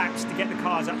few laps to get the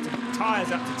tyres up to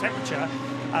temperature.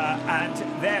 And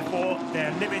therefore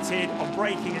they're limited on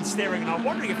braking and steering, and I'm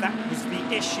wondering if that was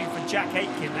the issue for Jack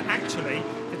Aitken, that actually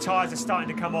the tyres are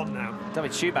starting to come on now.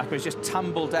 David Schumacher has just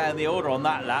tumbled down the order on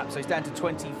that lap, so he's down to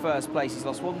 21st place. He's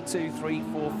lost 1, 2, 3,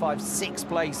 4, 5, 6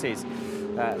 places.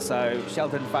 So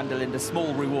Sheldon van der Linde,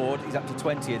 small reward. He's up to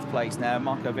 20th place now.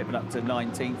 Marco Wittmann up to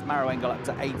 19th. Maro Engel up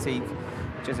to 18th.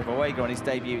 Joseph Owega on his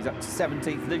debut is up to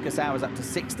 17th. Lucas Hours up to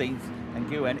 16th. And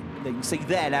Nguyen, you can see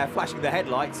there now, flashing the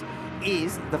headlights,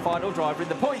 is the final driver in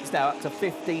the points now, up to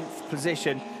 15th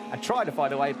position, and trying to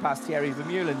find a way past Thierry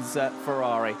Vermeulen's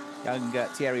Ferrari. Young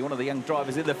Thierry, one of the young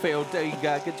drivers in the field, doing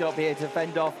a good job here to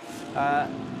fend off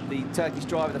the Turkish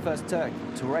driver, the first Turk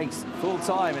to race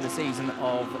full-time in a season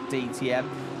of DTM.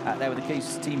 There with the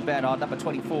Cuse Team Bernhard, number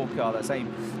 24 car, that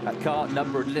same car,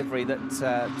 number and livery that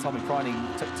Tommy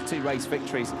Preining took to 2 race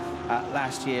victories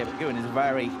last year. But Nguyen is a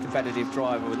very competitive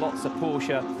driver with lots of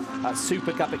Porsche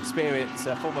Super Cup experience,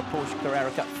 former Porsche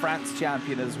Carrera Cup France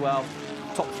champion as well.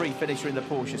 top 3 finisher in the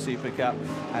Porsche Super Cup,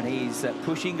 and he's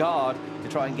pushing hard to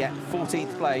try and get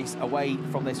 14th place away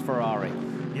from this Ferrari.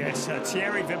 Yes,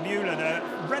 Thierry Vermeulen,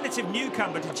 a relative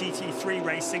newcomer to GT3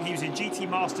 racing. He was in GT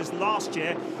Masters last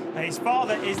year. His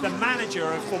father is the manager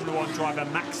of Formula 1 driver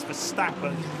Max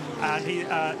Verstappen.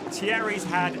 And Thierry's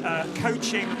had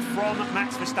coaching from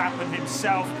Max Verstappen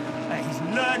himself. He's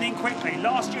learning quickly.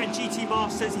 Last year in GT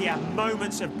Masters, he had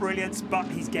moments of brilliance, but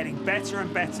he's getting better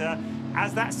and better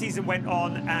as that season went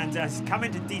on, and has come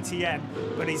into DTM,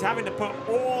 but he's having to put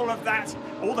all of that,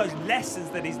 all those lessons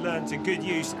that he's learned to good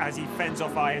use as he fends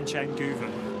off Ian Chen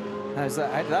Guven. How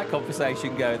did that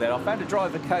conversation go then? I found a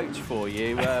driver coach for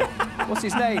you. What's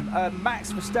his name?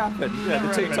 Max Verstappen,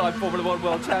 the 2-time Formula 1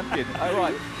 world champion. All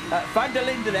right. Van der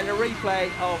Linde then, a replay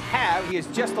of how he has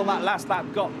just on that last lap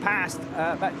got past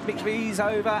Mick V's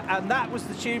over, and that was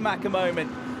the Schumacher moment.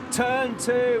 Turn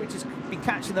 2, which has been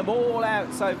catching them all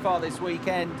out so far this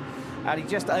weekend, and he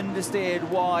just understeered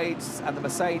wide and the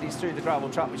Mercedes through the gravel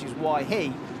trap, which is why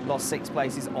he lost 6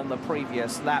 places on the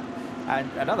previous lap.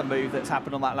 And another move that's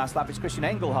happened on that last lap is Christian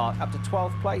Engelhardt up to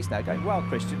 12th place now, going well,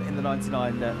 Christian, in the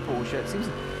 99 Porsche. It seems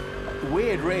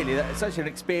weird, really, that such an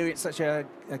experienced, such a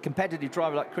competitive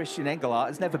driver like Christian Engelhardt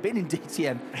has never been in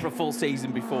DTM for a full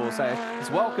season before, so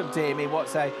it's welcome to him in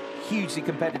what's a hugely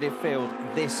competitive field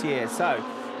this year. So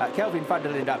Kelvin van der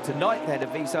Linde up to 9th ahead of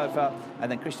Wieshofer,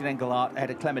 and then Christian Engelhardt ahead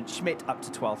of Clement Schmidt up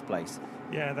to 12th place.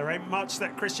 Yeah, there ain't much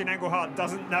that Christian Engelhardt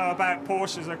doesn't know about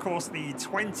Porsches. Of course, the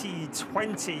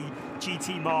 2020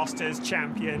 GT Masters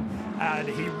champion, and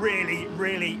he really,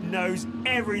 really knows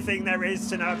everything there is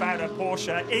to know about a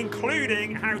Porsche,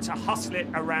 including how to hustle it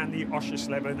around the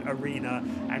Oschersleben arena,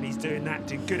 and he's doing that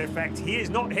to good effect. He is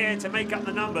not here to make up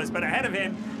the numbers, but ahead of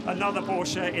him, another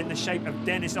Porsche in the shape of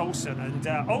Dennis Olsen,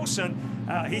 and Olsen,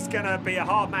 he's going to be a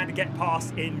hard man to get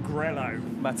past in Grello.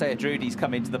 Matteo Drudi's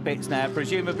come into the pits now,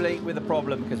 presumably with a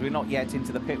problem, because we're not yet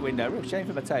into the pit window. Real shame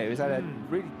for Matteo. He's had a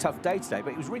really tough day today,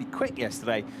 but he was really quick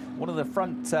yesterday. One of the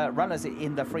front runners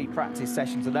in the free practice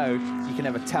sessions. I know you can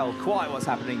never tell quite what's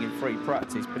happening in free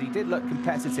practice, but he did look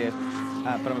competitive.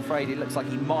 But I'm afraid it looks like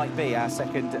he might be our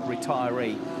second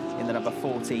retiree in the number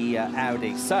 40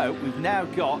 Audi. So we've now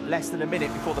got less than a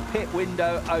minute before the pit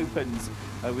window opens.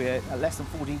 We're less than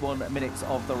 41 minutes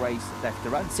of the race left.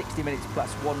 Around 60 minutes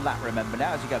plus 1 lap, remember.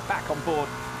 Now as you go back on board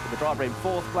with the driver in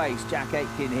 4th place, Jack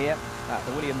Aitken here,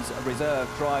 the Williams reserve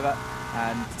driver,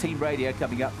 and team radio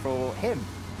coming up for him.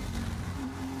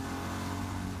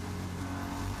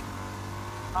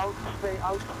 Out, stay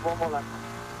out, 1 more lap.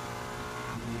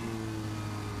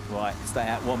 Right, stay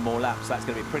out 1 more lap, so that's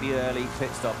going to be pretty early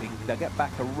pit stop. They'll get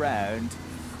back around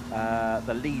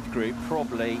the lead group,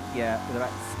 probably, yeah, with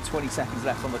about 20 seconds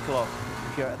left on the clock.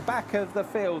 If you're at the back of the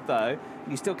field, though, and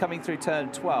you're still coming through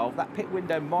turn 12, that pit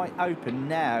window might open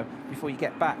now before you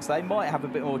get back, so they might have a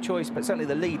bit more choice, but certainly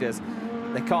the leaders,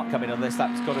 they can't come in on this lap.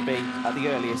 It's got to be at the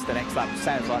earliest the next lap.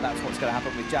 Sounds like that's what's going to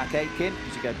happen with Jack Aitken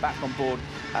as you go back on board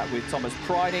with Thomas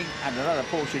Priding, and another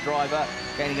Porsche driver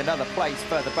gaining another place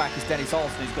further back is Dennis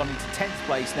Olsen, who's gone into 10th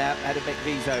place now ahead of Mick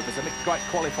Wieshofer. So Mick, great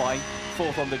qualifying,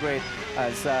 4th on the grid,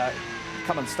 has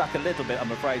come unstuck a little bit,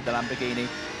 I'm afraid, the Lamborghini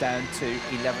down to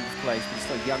 11th place, but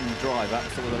still a young driver,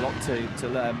 still with a lot to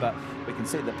learn, but we can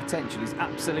see the potential is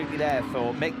absolutely there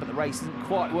for Mick, but the race isn't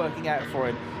quite working out for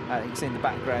him. You can see in the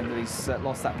background that he's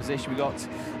lost that position. We've got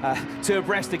 2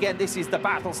 abreast again. This is the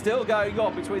battle still going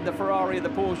on between the Ferrari and the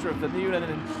Porsche of Vermeulen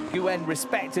and Guen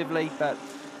respectively, but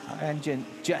engine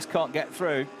just can't get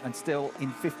through, and still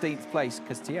in 15th place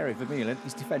because Thierry Vermeulen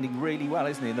is defending really well,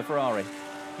 isn't he, in the Ferrari?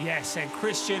 Yes, and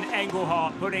Christian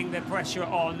Engelhardt putting the pressure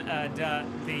on, and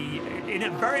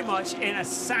very much in a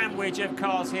sandwich of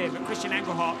cars here. But Christian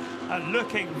Engelhardt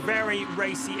looking very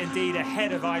racy indeed,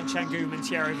 ahead of Ian Chen Guven and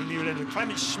Thierry Vermeulen, and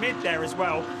Clement Schmidt there as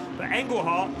well. But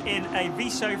Engelhardt in a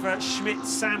Wieshofer-Schmidt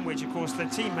sandwich, of course, the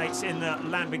teammates in the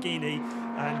Lamborghini,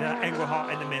 and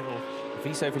Engelhardt in the middle.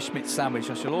 Wieshofer-Schmidt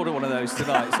sandwich. I shall order one of those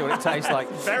tonight, see what it tastes like.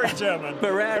 Very German.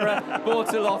 Barrera,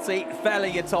 Bortolotti,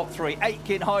 Felling your top 3.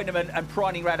 Aitken, Heinemann and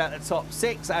Priding round out the top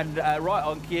 6, and right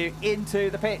on cue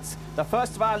into the pits. The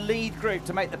first of our lead group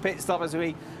to make the pit stop, as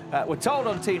we were told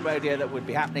on team radio that would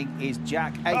be happening, is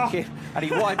Jack Aitken, and he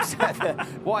wipes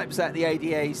out the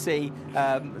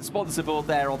ADAC sponsor board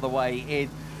there on the way in,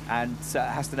 and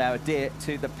has to now adhere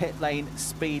to the pit lane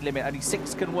speed limit. Only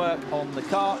 6 can work on the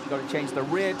car. You've got to change the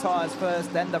rear tyres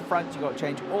first, then the front. You've got to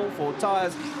change all 4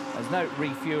 tyres. There's no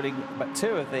refueling, but 2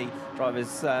 of the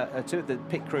drivers, 2 of the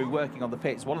pit crew working on the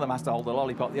pits, one of them has to hold the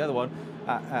lollipop, the other one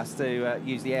has to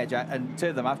use the air jack, and 2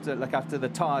 of them have to look after the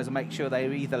tyres and make sure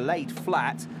they're either laid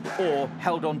flat or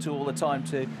held onto all the time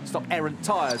to stop errant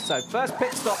tyres. So first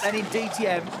pit stop then in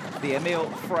DTM the Emil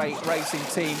Frey Racing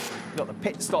team. We've got the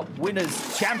Pit Stop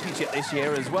Winners' Championship this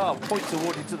year as well. Points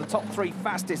awarded to the top 3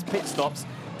 fastest pit stops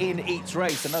in each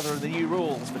race. Another of the new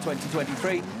rules for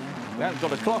 2023. We haven't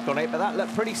got a clock on it, but that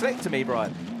looked pretty slick to me,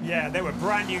 Brian. Yeah, they were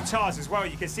brand new tyres as well.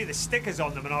 You can see the stickers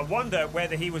on them, and I wonder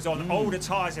whether he was on older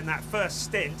tyres in that first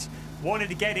stint, wanted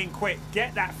to get in quick,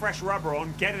 get that fresh rubber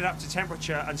on, get it up to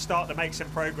temperature, and start to make some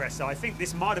progress. So I think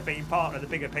this might have been part of the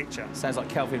bigger picture. Sounds like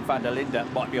Kelvin van der Linde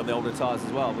might be on the older tyres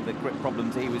as well, with the grip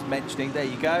problems he was mentioning. There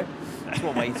you go. That's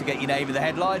one way to get your name in the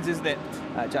headlines, isn't it?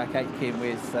 Jack Aitken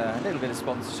with a little bit of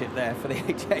sponsorship there for the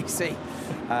AJC.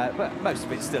 But most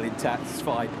of it's still intact, it's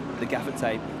fine. The gaffer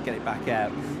tape, get it back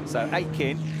out. So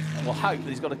Aitken will hope that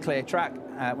he's got a clear track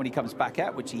when he comes back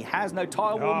out, which he has. No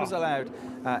tyre warmers allowed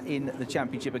in the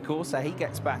championship, of course. So he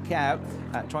gets back out,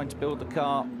 trying to build the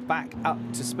car back up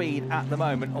to speed at the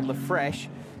moment on the fresh,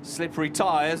 slippery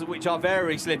tyres, which are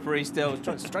very slippery still,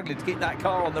 struggling to keep that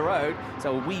car on the road.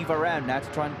 So we'll weave around now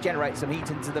to try and generate some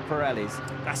heat into the Pirellis.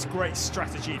 That's great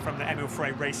strategy from the Emil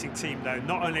Frey Racing team, though.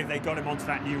 Not only have they got him onto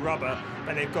that new rubber,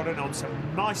 but they've got him on some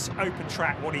nice open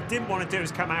track. What he didn't want to do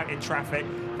is come out in traffic.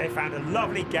 They found a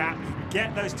lovely gap. He can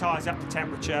get those tyres up to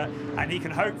temperature, and he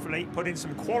can hopefully put in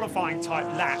some qualifying type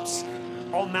laps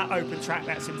on that open track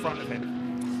that's in front of him.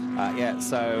 Yeah,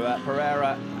 so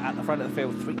Pereira at the front of the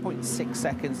field, 3.6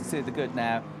 seconds to the good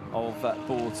now of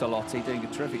Bortolotti, doing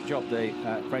a terrific job, the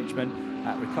Frenchman.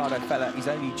 Ricardo Feller, he's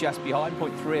only just behind,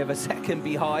 0.3 of a second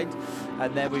behind.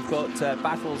 And then we've got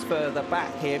battles further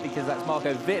back here, because that's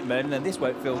Marco Wittmann, and this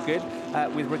won't feel good,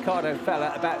 with Ricardo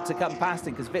Feller about to come past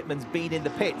him, because Wittmann's been in the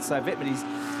pits. So Wittmann is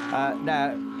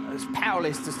now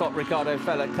powerless to stop Ricardo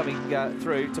Feller coming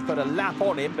through to put a lap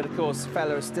on him. But of course,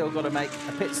 Feller has still got to make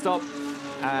a pit stop.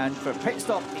 And for a pit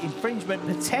stop infringement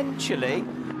potentially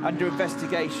under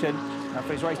investigation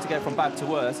for his race to go from bad to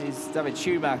worse is David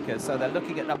Schumacher. So they're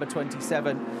looking at number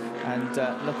 27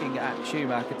 and looking at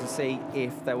Schumacher to see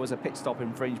if there was a pit stop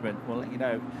infringement. We'll let you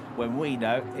know when we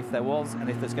know if there was and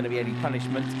if there's going to be any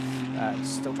punishment.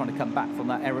 Still trying to come back from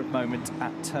that errant moment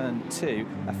at turn 2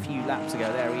 a few laps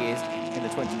ago. There he is in the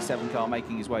 27 car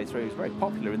making his way through. He was very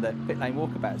popular in the pit lane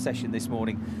walkabout session this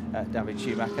morning, David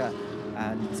Schumacher.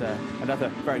 And another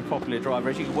very popular driver,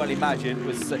 as you can well imagine,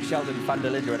 was Sheldon van der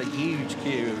Linde. Had a huge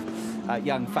queue of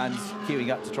young fans queuing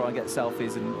up to try and get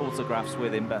selfies and autographs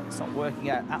with him, but it's not working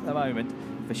out at the moment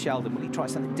for Sheldon. Will he try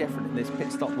something different in this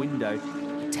pit stop window,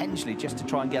 potentially just to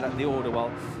try and get up the order? Well,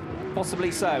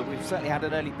 possibly so. We've certainly had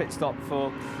an early pit stop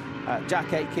for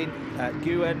Jack Aitken,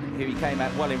 Guwen, who he came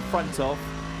out well in front of.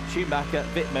 Schumacher,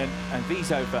 Wittmann and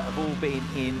Wieshofer have all been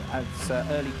in as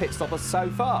early pit stoppers so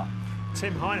far.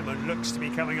 Tim Heinemann looks to be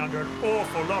coming under an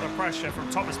awful lot of pressure from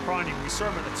Thomas Preining. We saw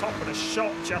him at the top of the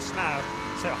shot just now.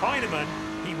 So Heinemann,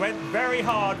 he went very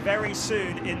hard very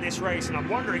soon in this race, and I'm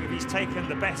wondering if he's taken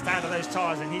the best out of those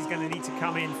tyres and he's going to need to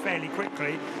come in fairly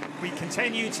quickly. We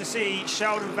continue to see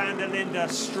Sheldon van der Linde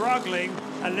struggling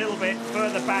a little bit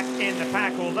further back in the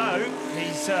pack, although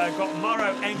he's got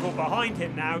Maro Engel behind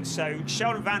him now. So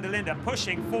Sheldon van der Linde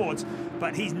pushing forwards,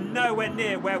 but he's nowhere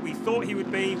near where we thought he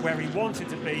would be, where he wanted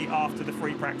to be after the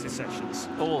free practice sessions.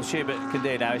 All Schubert can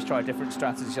do now is try different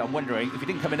strategies. I'm wondering if he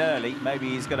didn't come in early, maybe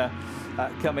he's going to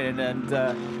come in and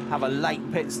have a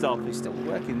late pit stop. He's still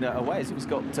working away as if he's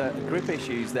got grip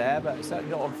issues there, but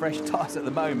certainly not on fresh tyres at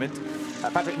the moment.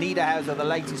 Patrick Niederhauser, the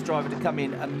latest driver to come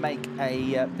in and make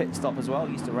a pit stop as well.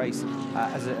 He used to race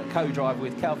as a co-driver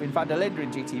with Kelvin van der Linde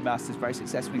in GT Masters, very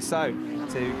successfully so,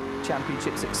 to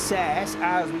championship success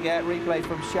as we get replay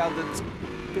from Sheldon's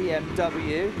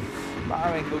BMW.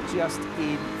 Maro Engel just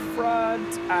in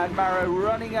front, and Maro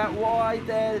running out wide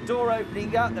there, the door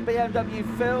opening up, the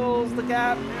BMW fills the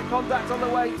gap, contact on the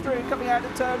way through, coming out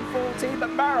of turn 14,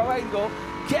 but Maro Engel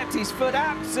kept his foot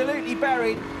absolutely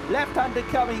buried, left-hander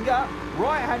coming up,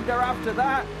 right-hander after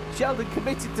that. Sheldon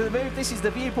committed to the move. This is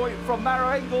the viewpoint from Maro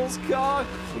Engel's car,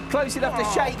 close enough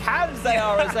to shake hands they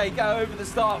are as they go over the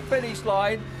start-finish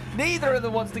line. Neither of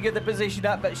them wants to give the position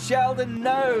up, but Sheldon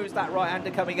knows that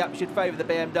right-hander coming up should favour the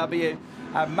BMW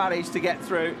and managed to get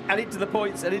through and into the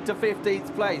points and into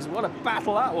 15th place. What a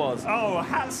battle that was. Oh,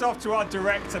 hats off to our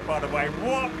director, by the way.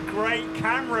 What great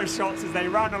camera shots as they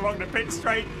ran along the pit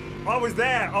straight. I was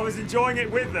there. I was enjoying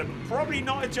it with them. Probably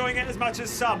not enjoying it as much as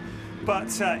some,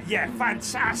 but yeah,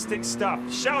 fantastic stuff.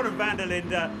 Sheldon van der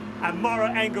Linde and Maro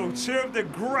Engel, two of the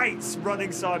greats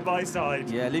running side by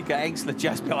side. Yeah, Luca Engsler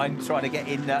just behind, trying to get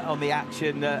in on the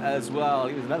action as well.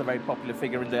 He was another very popular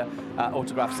figure in the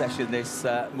autograph session this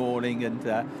morning, and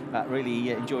really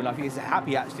enjoying life. He was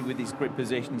happy actually with his grid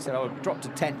position. He said, "I dropped to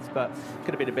 10th, but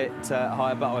could have been a bit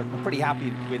higher, but I'm pretty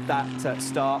happy with that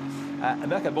start." And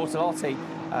Mirko Bortolotti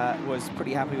was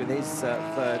pretty happy with his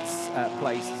third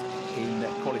place in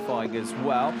qualifying as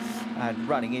well, and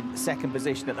running in second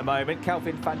position at the moment.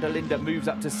 Kelvin van der Linde moves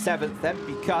up to 7th then,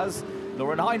 because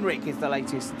Lauren Heinrich is the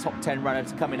latest top 10 runner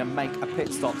to come in and make a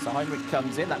pit stop. So Heinrich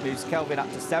comes in, that moves Kelvin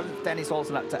up to 7th, Dennis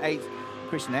Olsen up to 8th,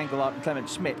 Christian Engelhardt and Clement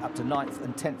Schmidt up to 9th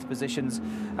and 10th positions,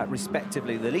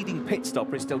 respectively. The leading pit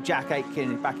stopper is still Jack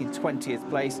Aitken, back in 20th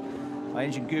place.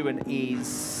 Engine Nguyen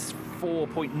is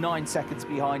 4.9 seconds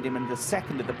behind him and the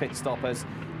second of the pit stoppers,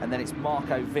 and then it's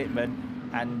Marco Wittmann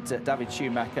and David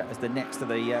Schumacher as the next of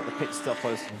the pit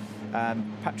stoppers.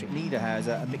 Patrick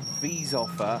Niederhauser and Mick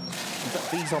Wieshofer.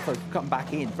 Wieshofer come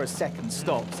back in for a second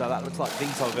stop, so that looks like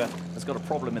Wieshofer has got a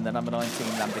problem in the number 19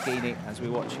 Lamborghini as we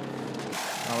watch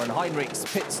Aaron Heinrich's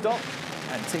pit stop.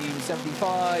 And Team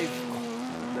 75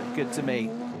 look good to me.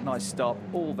 Nice stop,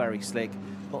 all very slick.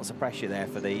 Lots of pressure there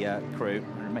for the crew.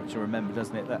 It makes you remember,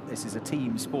 doesn't it, that this is a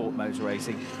team sport, motor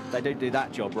racing. They don't do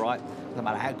that job right. No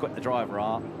matter how quick the drivers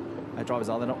are,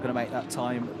 they're not going to make that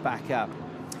time back up.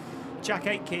 Jack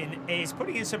Aitken is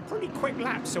putting in some pretty quick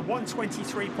laps, so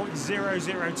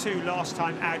 1:23.002 last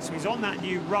time out, so he's on that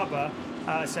new rubber.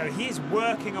 So he is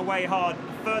working away hard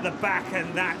further back,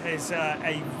 and that is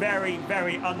a very,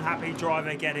 very unhappy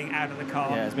driver getting out of the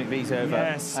car. Yeah, it's Mick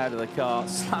Wieshofer out of the car,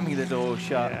 slamming the door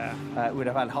shut. Yeah. Would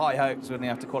have had high hopes, wouldn't he,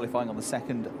 after qualifying on the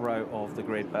second row of the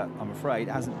grid, but I'm afraid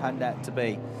it hasn't panned out to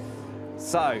be.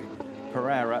 So,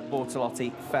 Pereira,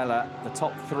 Bortolotti, Feller, the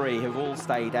top three have all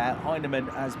stayed out. Heinemann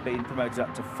has been promoted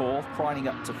up to 4th, Preining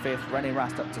up to 5th, René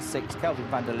Rast up to 6th, Kelvin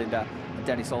van der Linde and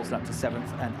Dennis Olsen up to 7th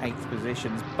and 8th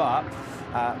positions. But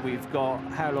we've got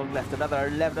how long left? Another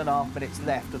 11.5 minutes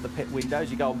left of the pit windows.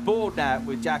 You go on board now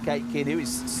with Jack Aitken, who is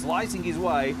slicing his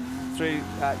way through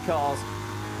cars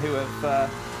who have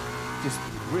just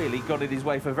really got in his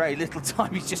way for very little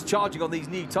time. He's just charging on these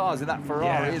new tyres in that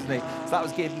Ferrari, isn't he? So that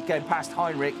was going past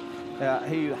Heinrich,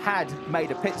 who had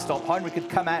made a pit stop. Heinrich had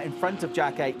come out in front of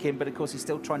Jack Aitken, but of course he's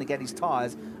still trying to get his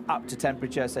tyres up to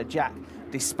temperature, so Jack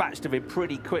dispatched of him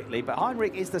pretty quickly. But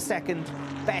Heinrich is the second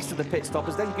best of the pit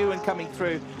stoppers. Then Nguyen coming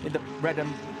through in the red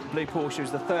and blue Porsche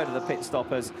is the third of the pit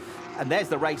stoppers. And there's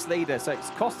the race leader, so it's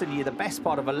costing you the best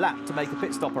part of a lap to make a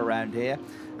pit stop around here,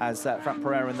 as Frank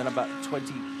Pereira in the number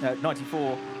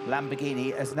 94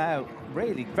 Lamborghini has now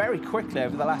really very quickly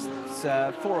over the last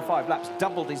 4 or 5 laps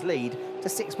doubled his lead to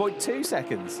 6.2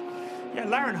 seconds. Yeah,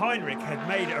 Lauren Heinrich had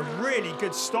made a really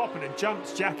good stop and had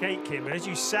jumped Jack Aitken, but as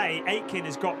you say, Aitken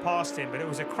has got past him, but it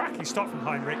was a cracking stop from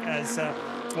Heinrich as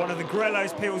one of the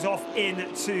Grellos peels off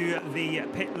into the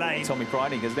pit lane. Tommy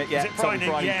Preining, isn't it? Yeah, Tommy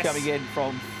Preining yes. Coming in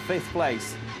from 5th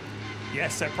place.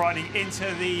 Yes, so Preining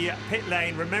into the pit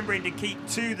lane, remembering to keep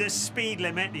to the speed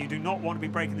limit. You do not want to be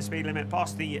breaking the speed limit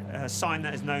past the sign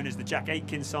that is known as the Jack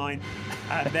Aitken sign,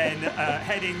 and then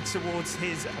heading towards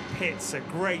his pits. A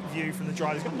great view from the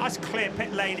driver. He's got a nice clear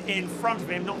pit lane in front of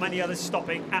him, not many others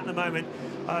stopping at the moment.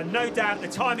 No doubt the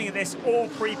timing of this all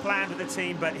pre-planned with the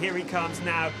team, but here he comes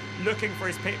now, looking for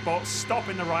his pit box, stop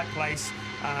in the right place.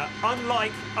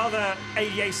 Unlike other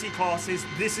ADAC classes,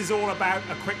 this is all about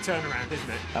a quick turnaround, isn't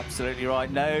it? Absolutely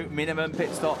right. No minimum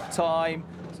pit stop time.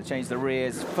 So change the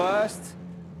rears first,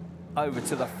 over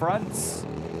to the fronts.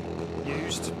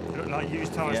 Used. Look like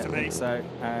used tyres to me. So,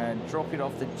 and dropping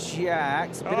off the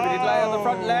jacks. A bit of a delay on the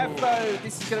front left, though.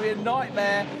 This is going to be a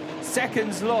nightmare.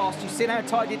 Seconds lost. You've seen how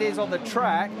tight it is on the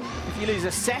track. If you lose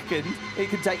a second, it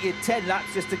can take you 10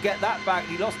 laps just to get that back.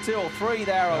 He lost 2 or 3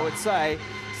 there, I would say.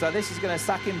 So this is going to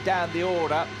sack him down the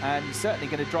order, and he's certainly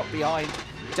going to drop behind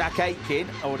Jack Aitken.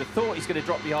 I would have thought he's going to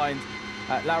drop behind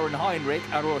Lauren Heinrich,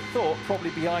 and I would have thought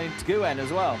probably behind Nguyen as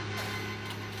well.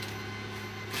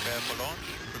 Prepare for launch,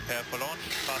 prepare for launch.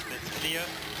 Fastness clear,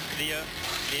 clear,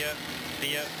 clear,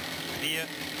 clear, clear,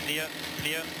 clear,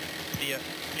 clear, clear,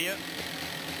 clear.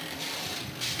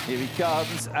 Here he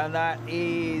comes, and that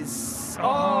is...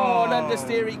 Oh, an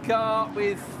understeering car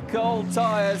with cold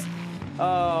tyres.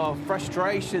 Oh,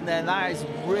 frustration then. That has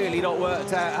really not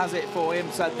worked out, has it, for him?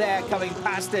 So there, coming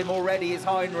past him already is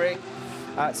Heinrich.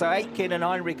 So Aitken and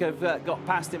Heinrich have got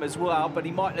past him as well, but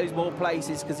he might lose more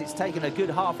places because it's taken a good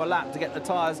half a lap to get the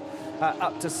tyres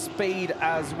up to speed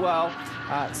as well.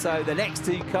 So the next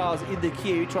 2 cars in the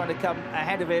queue trying to come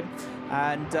ahead of him.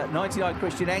 And 99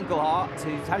 Christian Engelhardt,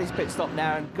 who's had his pit stop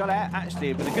now and got out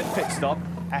actually with a good pit stop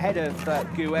ahead of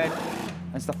Nguyen.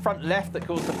 It's the front left that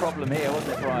caused the problem here,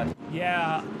 wasn't it, Brian?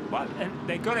 Yeah, well,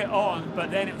 they got it on, but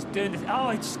then it was doing this. Oh,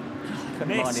 it's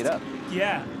couldn't line it up.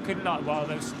 Yeah, couldn't line. Well,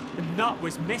 the nut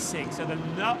was missing, so the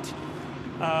nut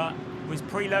was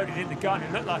preloaded in the gun.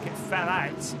 It looked like it fell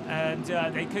out, and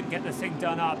they couldn't get the thing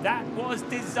done up. That was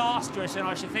disastrous, and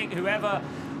I should think whoever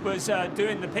was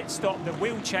doing the pit stop, the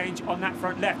wheel change on that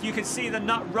front left, you can see the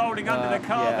nut rolling under the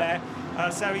car there.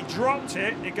 So he dropped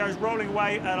it, it goes rolling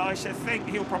away, and I should think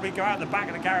he'll probably go out the back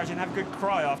of the garage and have a good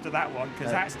cry after that one,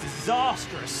 because that's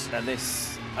disastrous. And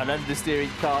this, an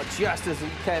understeering car just as he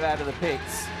came out of the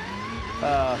pits.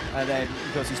 And then,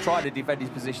 because he's trying to defend his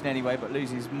position anyway, but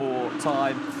loses more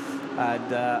time.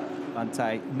 And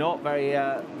Mante not very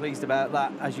pleased about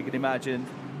that, as you can imagine.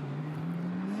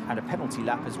 And a penalty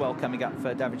lap as well coming up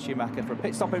for David Schumacher for a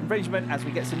pit stop infringement, as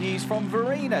we get some news from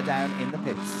Verena down in the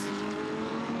pits.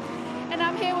 And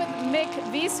I'm here with Mick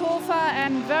Wieshofer,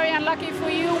 and very unlucky for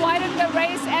you. Why did the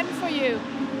race end for you?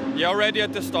 Yeah, already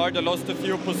at the start I lost a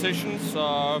few positions.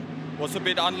 Was a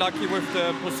bit unlucky with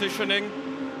the positioning.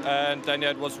 And then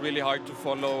it was really hard to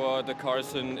follow the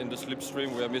cars in the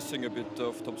slipstream. We are missing a bit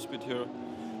of top speed here.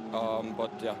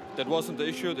 But yeah, that wasn't the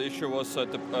issue. The issue was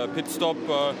at the pit stop.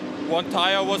 One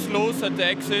tire was loose at the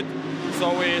exit,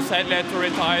 so we sadly had to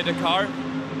retire the car.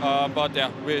 But yeah,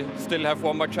 we still have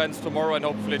one more chance tomorrow, and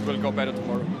hopefully it will go better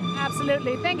tomorrow.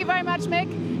 Absolutely. Thank you very much, Mick,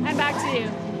 and back to you.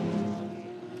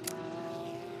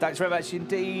 Thanks very much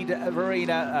indeed,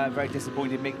 Verena. Very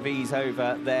disappointed Mick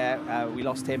Wieshofer there. We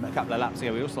lost him a couple of laps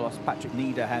ago. We also lost Patrick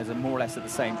Niederhauser more or less at the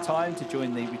same time to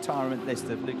join the retirement list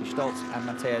of Lucas Stoltz and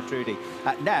Matteo Trudi.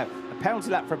 Now, a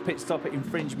penalty lap for a pit stop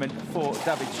infringement for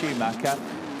David Schumacher.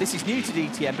 This is new to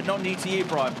DTM, but not new to you,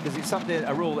 Brian, because it's something,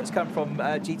 a rule that's come from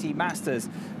GT Masters.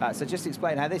 So just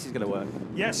explain how this is going to work.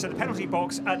 Yes, so the penalty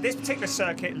box at this particular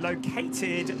circuit,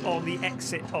 located on the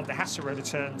exit of the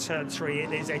Hasseröder turn 3.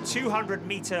 It is a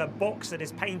 200-metre box that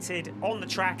is painted on the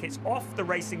track. It's off the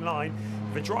racing line.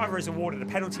 If a driver is awarded a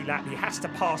penalty lap, he has to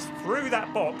pass through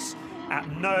that box at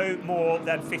no more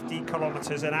than 50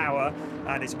 kilometres an hour,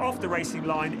 and it's off the racing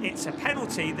line. It's a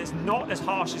penalty that's not as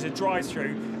harsh as a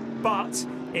drive-through, but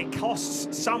it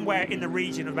costs somewhere in the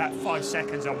region of about 5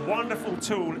 seconds. A wonderful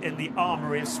tool in the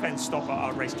armoury of Sven Stopper,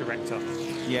 our race director.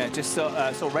 Yeah, just saw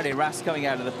René Rast coming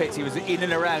out of the pits. He was in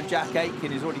and around Jack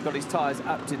Aitken, who's already got his tyres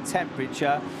up to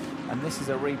temperature. And this is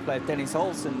a replay of Dennis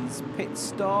Olsen's pit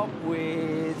stop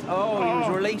with... he was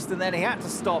released and then he had to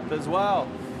stop as well.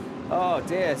 Oh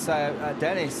dear, so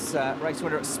Dennis, race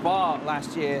winner at Spa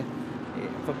last year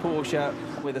for Porsche,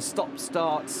 with a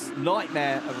stop-start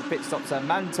nightmare of a pit stop. So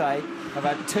Mante have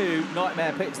had 2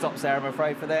 nightmare pit stops there, I'm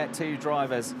afraid, for their 2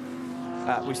 drivers.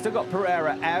 We've still got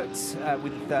Pereira out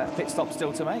with pit stops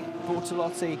still to make.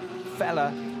 Bortolotti,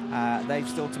 Fella, they've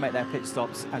still to make their pit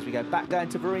stops as we go back down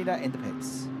to Verena in the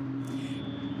pits.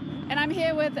 And I'm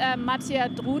here with Mattia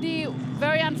Drudi.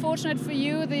 Very unfortunate for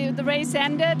you, the race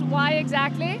ended. Why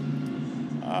exactly?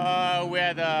 We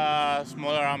had a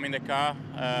smaller arm in the car.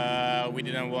 We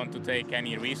didn't want to take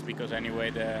any risk because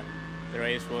anyway the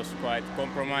race was quite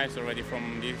compromised already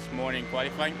from this morning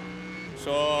qualifying.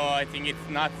 So I think it's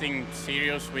nothing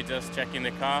serious. We're just checking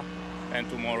the car, and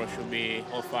tomorrow should be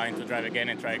all fine to drive again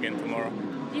and try again tomorrow.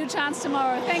 New chance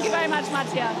tomorrow. Thank you very much,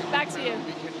 Mattia. Back to you.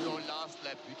 We can go last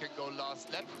lap. We can go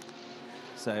last lap.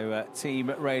 So team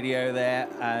radio there,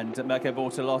 and Mirko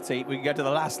Bortolotti. We can go to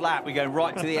the last lap. We go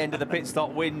right to the end of the pit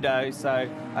stop window. So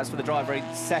that's for the driver in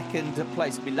second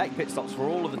place. It'll be late pit stops for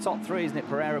all of the top 3, isn't it?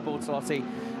 Pereira, Bortolotti,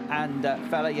 and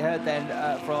Fella. You heard then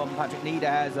from Patrick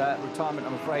Niederhauser, retirement,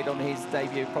 I'm afraid, on his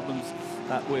debut. Problems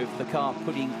with the car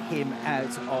putting him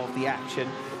out of the action.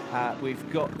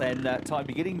 We've got then time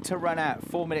beginning to run out.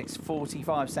 4 minutes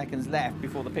 45 seconds left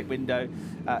before the pit window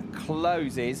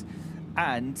closes.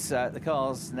 And the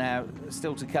cars now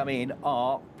still to come in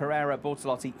are Pereira,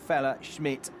 Bortolotti, Fella,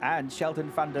 Schmidt, and Sheldon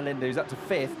van der Linde, who's up to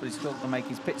 5th, but he's still to make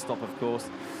his pit stop, of course.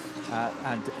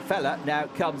 And Fella now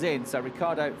comes in, so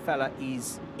Ricardo Fella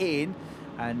is in,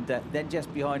 and then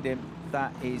just behind him,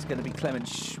 that is going to be Clement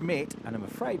Schmidt, and I'm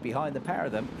afraid behind the pair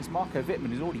of them is Marco Wittmann,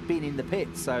 who's already been in the pit.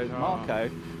 So Marco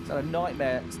has had a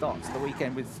nightmare start to the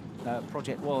weekend with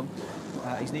Project One,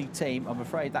 his new team. I'm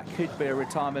afraid that could be a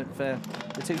retirement for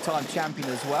the 2-time champion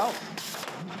as well.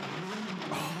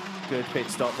 Good pit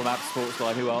stop from Apps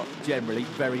Sportsline, who are generally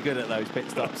very good at those pit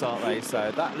stops, aren't they?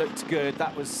 So that looked good,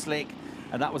 that was slick,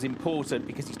 and that was important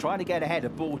because he's trying to get ahead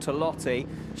of Bortolotti.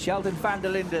 Sheldon van der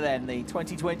Linde then, the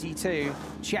 2022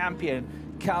 champion,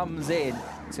 comes in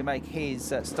to make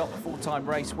his stop, 4-time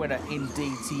race winner in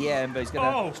DTM, but he's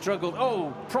going to struggle.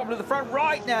 Oh, problem at the front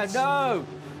right now, no!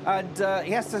 and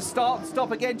he has to start and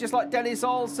stop again, just like Dennis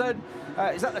Olsen.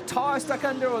 Is that the tyre stuck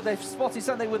under, or they've spotted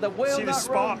something with the wheel See the nut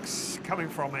sparks coming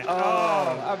from it.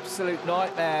 Oh, absolute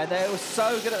nightmare. They were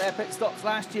so good at their pit stops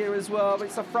last year as well, but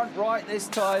it's the front right this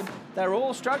time. They're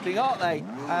all struggling, aren't they,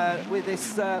 with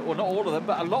this, well, not all of them,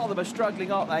 but a lot of them are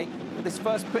struggling, aren't they, with this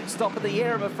first pit stop of the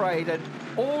year, I'm afraid. And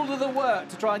all of the work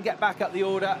to try and get back up the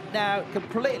order now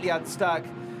completely unstuck,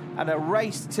 and a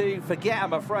race to forget,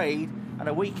 I'm afraid, and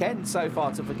a weekend so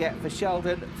far to forget for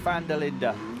Sheldon van der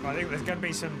Linde. I think there's going to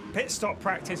be some pit stop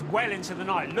practice well into the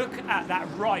night. Look at that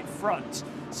right front.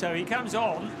 So he comes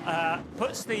on,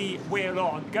 puts the wheel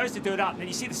on, goes to do it up, and then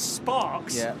you see the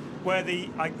sparks where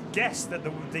I guess that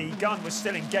the gun was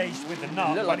still engaged with the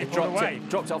nut. Looked like it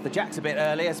dropped off the jacks a bit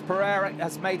early as Pereira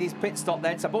has made his pit stop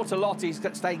then. So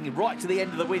Bortolotti's staying right to the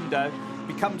end of the window,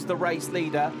 becomes the race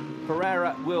leader.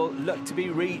 Pereira will look to be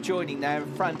rejoining now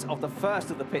in front of the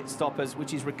first of the pit stoppers,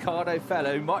 which is Ricardo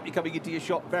Feller, who might be coming into your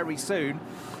shot very soon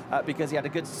because he had a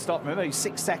good stop. Remember, he's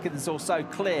 6 seconds or so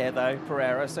clear, though,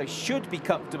 Pereira, so should be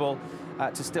comfortable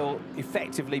to still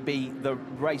effectively be the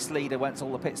race leader once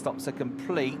all the pit stops are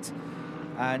complete.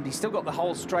 And he's still got the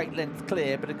whole straight length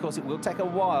clear, but of course it will take a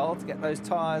while to get those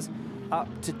tyres up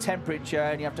to temperature,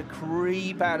 and you have to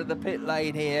creep out of the pit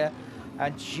lane here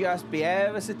and just be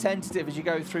ever so tentative as you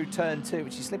go through turn 2,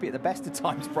 which is slippy at the best of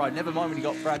times, Brian. Never mind when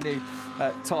you've got brand new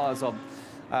tyres on.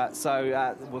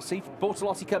 So we'll see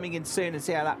Bortolotti coming in soon and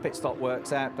see how that pit stop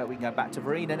works out. But we can go back to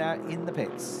Verena now in the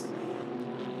pits.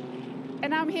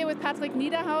 And I'm here with Patrick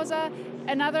Niederhauser,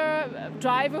 another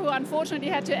driver who unfortunately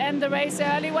had to end the race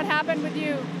early. What happened with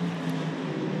you?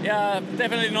 Yeah,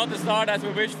 definitely not the start as we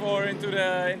wished for into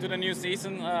the new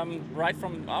season. Right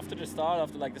from after the start,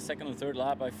 after like the second and third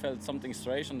lap, I felt something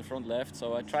strange on the front left.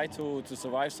 So I tried to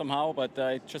survive somehow, but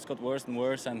it just got worse and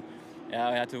worse. And yeah,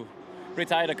 I had to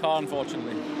retire the car,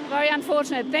 unfortunately. Very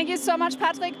unfortunate. Thank you so much,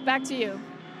 Patrick. Back to you.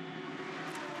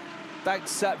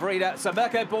 Thanks, Verena. So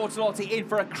Mirko Bortolotti in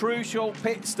for a crucial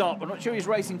pit stop. I'm not sure he's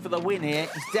racing for the win here.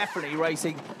 He's definitely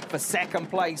racing for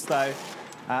second place, though.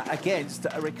 Against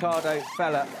Ricardo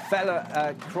Feller.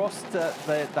 Feller crossed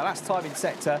the last time in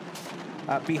sector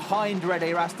behind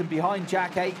Rene Rast and behind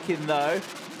Jack Aitken, though.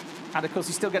 And, of course,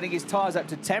 he's still getting his tyres up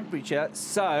to temperature.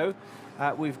 So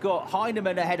we've got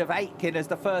Heinemann ahead of Aitken as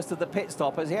the first of the pit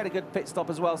stoppers. He had a good pit stop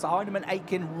as well. So Heinemann,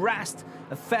 Aitken, Rast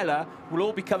and Feller will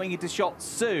all be coming into shot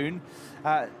soon.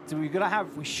 So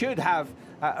we should have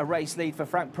a race lead for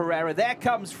Frank Pereira. There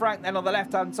comes Frank then on the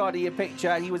left-hand side of your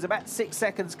picture. He was about 6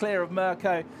 seconds clear of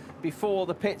Mirko before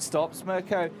the pit stops.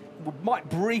 Mirko might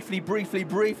briefly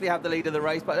have the lead of the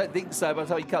race, but I don't think so by the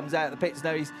time he comes out of the pits.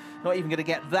 No, he's not even going to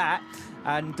get that.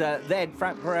 And then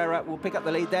Frank Pereira will pick up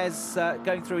the lead. There's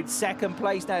going through in second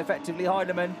place now, effectively,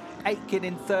 Heinemann. Aitken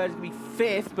in third, going to be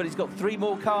fifth, but he's got 3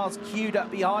 more cars queued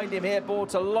up behind him here,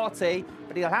 Bortolotti.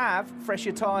 But he'll have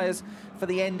fresher tyres for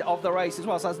the end of the race as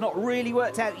well. So it's not really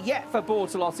worked out yet for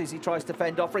Bortolotti as he tries to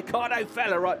fend off Ricardo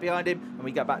Feller right behind him. And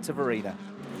we go back to Verena.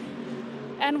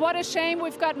 And what a shame,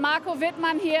 we've got Marco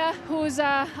Wittmann here, who's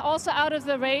also out of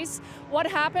the race. What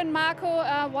happened, Marco?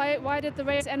 Why did the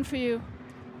race end for you?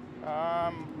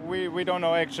 We don't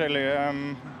know, actually.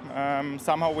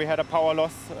 Somehow we had a power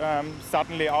loss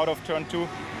suddenly out of turn 2.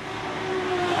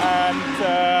 And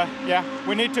yeah,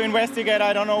 we need to investigate.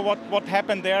 I don't know what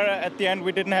happened there. At the end,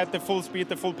 we didn't have the full speed,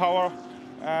 the full power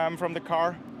from the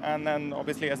car. And then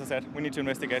obviously, as I said, we need to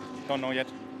investigate. Don't know yet.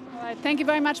 All right, thank you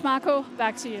very much, Marco.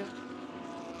 Back to you.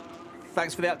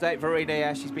 Thanks for the update, Verena.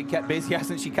 Yeah, she's been kept busy,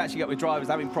 hasn't she, catching up with drivers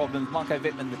having problems. Marco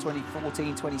Wittmann, the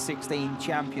 2014-2016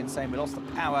 champion, saying we lost the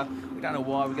power. We don't know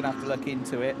why. We're going to have to look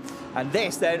into it. And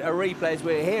this, then, a replay as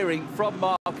we're hearing from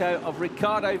Marco of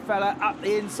Ricardo Feller up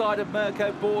the inside of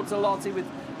Mirko Bortolotti, with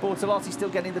Bortolotti still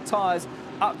getting the tyres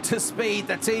up to speed.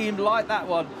 The team like that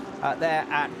one there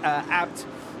at Abt.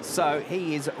 So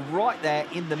he is right there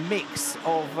in the mix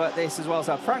of this as well.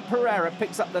 So Frank Pereira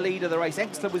picks up the lead of the race.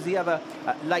 Exler was the other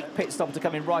late pit stop to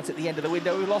come in right at the end of the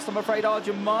window. We lost, I'm afraid.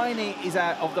 Arjun Maini is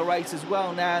out of the race as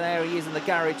well now. There he is in the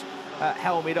garage,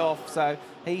 helmet off. So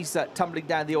he's tumbling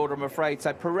down the order, I'm afraid.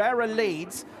 So Pereira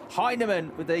leads.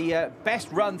 Heinemann with the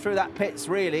best run through that pits,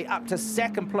 really, up to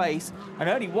second place, and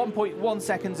only 1.1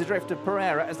 seconds adrift of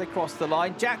Pereira as they cross the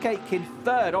line. Jack Aitken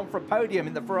third on for a podium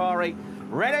in the Ferrari.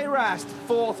 Rene Rast,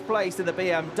 fourth place in the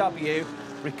BMW.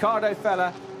 Ricardo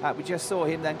Feller, we just saw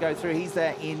him then go through. He's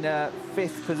there in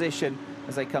fifth position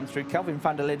as they come through. Kelvin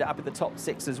van der Linde up in the top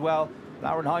 6 as well.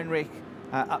 Lauren Heinrich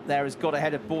up there has got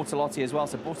ahead of Bortolotti as well.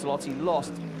 So Bortolotti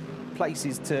lost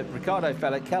places to Ricardo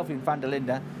Feller, Kelvin van der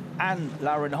Linde and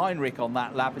Lauren Heinrich on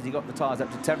that lap as he got the tyres up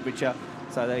to temperature.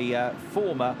 So the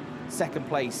former second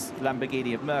place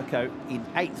Lamborghini of Mirko in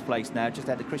 8th place now, just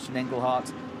ahead of Christian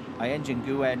Engelhardt. Ayenjan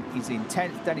Nguyen is in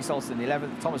 10th, Dennis Olsen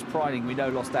 11th, Thomas Preining, we know,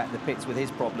 lost out in the pits with his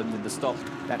problems in the stop,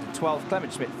 down to 12th,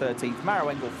 Clement Schmidt 13th, Maro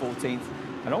Engel 14th,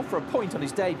 and on for a point on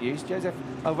his debuts, Joseph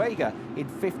Ovega in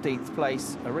 15th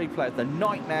place, a replay of the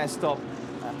nightmare stop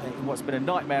in what's been a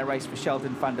nightmare race for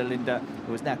Sheldon van der Linde,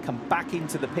 who has now come back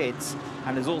into the pits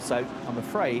and is also, I'm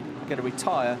afraid, going to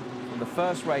retire from the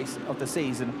first race of the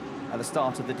season at the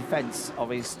start of the defence of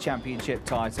his championship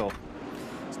title.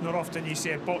 It's not often you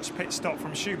see a botched pit stop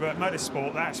from Schubert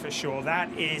Motorsport, that's for sure.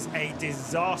 That is a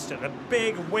disaster. The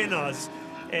big winners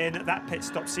in that pit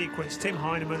stop sequence, Tim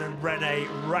Heinemann and Rene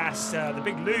Rast. The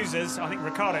big losers, I think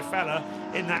Riccardo Fella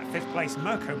in that 5th place,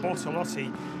 Mirko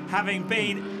Bortolotti, having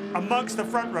been amongst the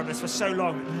front runners for so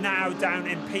long, now down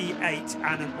in P8,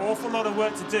 and an awful lot of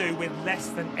work to do with less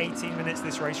than 18 minutes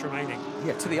this race remaining.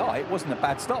 Yeah, to the eye, it wasn't a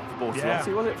bad stop for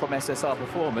Bortolotti, was it, from SSR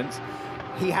Performance?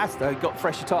 He has, though, got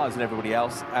fresher tyres than everybody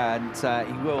else, and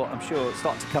he will, I'm sure,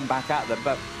 start to come back at them.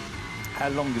 But how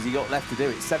long has he got left to do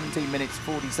it? 17 minutes,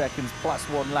 40 seconds, plus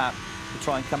 1 lap to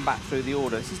try and come back through the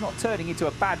order. This is not turning into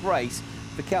a bad race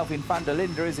for Kelvin van der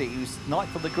Linde, is it? He was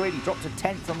 9th on the grid, he dropped to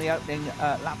 10th on the opening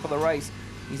lap of the race.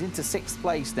 He's into 6th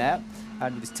place now,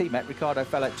 and with his teammate Riccardo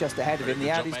Fella just ahead of him.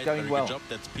 The Audi's going well. Good job.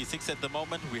 That's P6 at the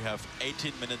moment. We have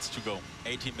 18 minutes to go.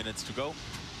 18 minutes to go.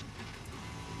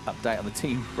 Update on the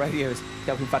team radio as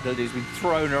Kelvin van der Linde has been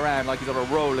thrown around like he's on a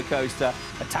roller coaster,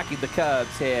 attacking the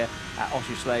curbs here at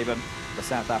Oschersleben. The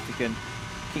South African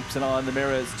keeps an eye on the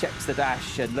mirrors, checks the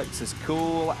dash, and looks as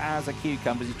cool as a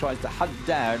cucumber as he tries to hunt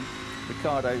down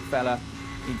Riccardo Fella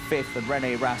in 5th and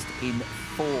Rene Rast in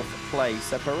 4th place.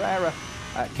 So Pereira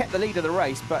kept the lead of the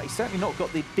race, but he's certainly not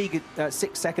got the big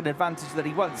 6-second advantage that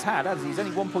he once had, has he? He's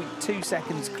only 1.2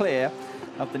 seconds clear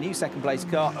of the new second-place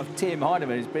car of Tim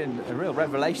Heinemann, who's been a real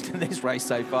revelation in this race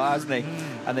so far, hasn't he?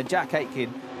 And then Jack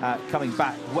Aitken, coming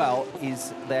back well,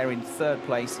 is there in 3rd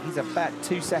place. He's about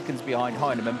 2 seconds behind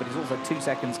Heinemann, but he's also 2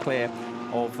 seconds clear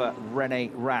of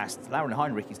Rene Rast. Lauren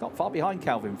Heinrich is not far behind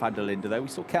Kelvin van der Linde, though. We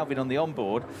saw Kelvin on the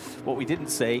onboard. What we didn't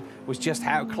see was just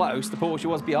how close the Porsche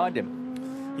was behind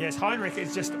him. Yes, Heinrich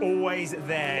is just always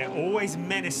there, always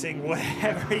menacing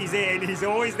whatever he's in. He's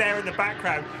always there in the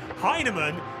background.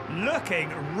 Heinemann looking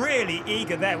really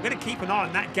eager there. We're going to keep an eye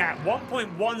on that gap,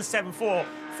 1.174.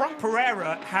 Front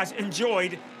Pereira has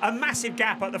enjoyed a massive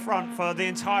gap at the front for the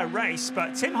entire race,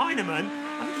 but Tim Heinemann,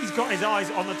 I think he's got his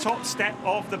eyes on the top step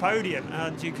of the podium,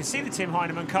 and you can see the Tim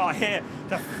Heinemann car here.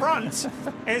 The front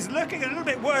is looking a little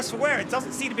bit worse for wear. It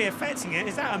doesn't seem to be affecting it.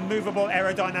 Is that a movable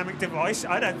aerodynamic device?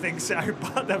 I don't think so,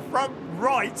 but the front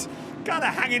right kind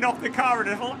of hanging off the car a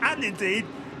little, and indeed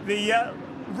the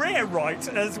rear right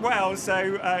as well.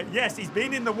 So yes, he's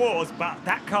been in the wars, but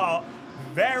that car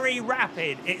very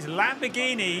rapid. It's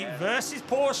Lamborghini versus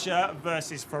Porsche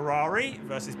versus Ferrari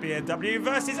versus BMW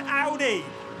versus Audi.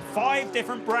 5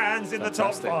 different brands in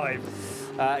Fantastic. The top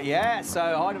 5. Yeah,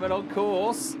 so Heinemann on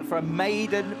course for a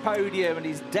maiden podium and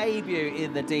his debut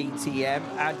in the DTM.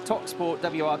 And TalkSport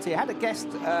WRT had a guest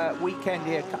weekend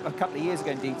here a couple of years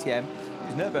ago in DTM. It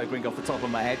was Nürburgring off the top of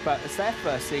my head, but it's their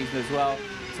first season as well.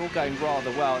 It's all going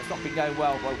rather well. It's not been going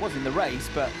well. Well, it was in the race,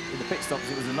 but in the pit stops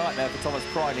it was a nightmare for Thomas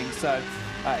Preining. So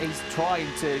he's trying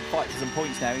to fight for some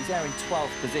points now. He's there in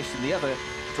 12th position. The other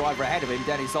driver ahead of him,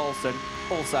 Dennis Olsen,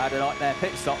 also had a nightmare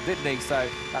pit stop, didn't he? So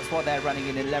that's why they're running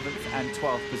in 11th and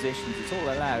 12th positions. It's all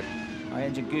allowed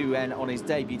Ayenjan Nguyen on his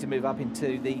debut to move up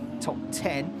into the top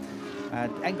 10.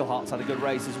 And Engelhardt's had a good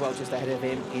race as well, just ahead of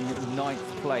him in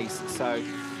 9th place. So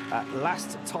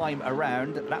last time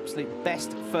around, an absolute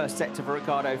best first sector for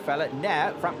Riccardo Fella.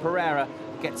 Now, Frank Pereira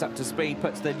gets up to speed,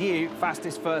 puts the new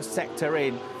fastest first sector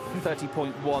in,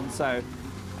 30.1. So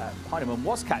Heinemann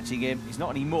was catching him. He's not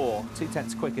anymore.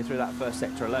 2/10 quicker through that first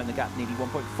sector alone. The gap nearly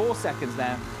 1.4 seconds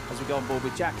now as we go on board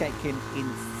with Jack Aitken in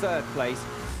 3rd place,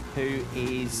 who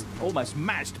is almost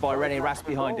matched by Rene Rast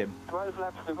behind him. 12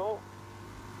 laps to go.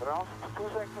 Rast 2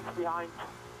 seconds behind.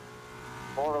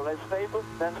 More or less stable.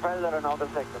 Then Felder another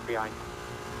second behind.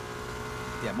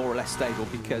 Yeah, more or less stable,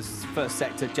 because first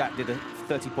sector Jack did a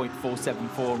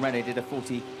 30.474 and Rene did a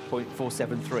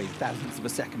 40.473. Thousandths of a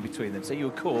second between them. So you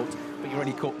were caught, but you're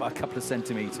only caught by a couple of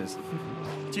centimetres.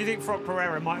 Do you think Frank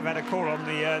Pereira might have had a call on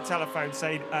the telephone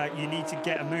saying you need to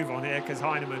get a move on here because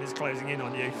Heinemann is closing in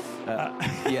on you?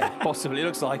 Yeah, possibly. It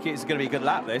looks like it's going to be a good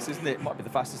lap, this, isn't it? Might be the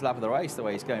fastest lap of the race, the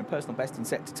way he's going. Personal best in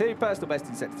sector 2, personal best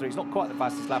in sector 3. It's not quite the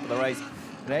fastest lap of the race.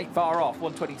 It ain't far off,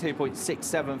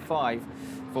 122.675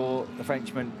 for the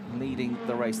Frenchman leading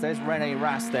the race. There's Rene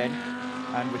Rast then,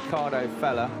 and Riccardo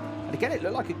Fella And again, it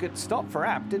looked like a good stop for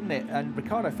Ab, didn't it? And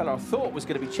Riccardo Fella, I thought, was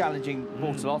going to be challenging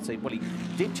Bortolotti. Well, he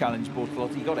did challenge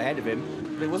Bortolotti, he got ahead of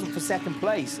him, but it wasn't for second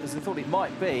place, as I thought it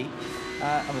might be.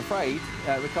 I'm afraid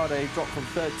Riccardo dropped from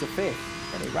 3rd to 5th.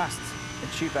 René Rast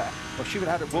and Schubert. Well, Schubert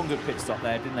had one good pit stop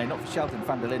there, didn't they? Not for Shelton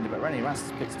van der Linde, but René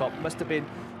Rast's pit stop must have been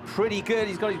pretty good.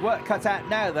 He's got his work cut out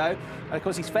now, though. And of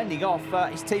course, he's fending off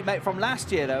his teammate from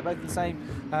last year, though. Both the same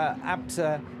apt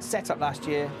setup last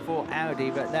year for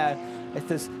Audi. But now, if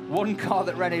there's one car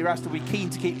that René Rast will be keen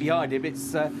to keep behind him,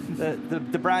 it's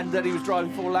the brand that he was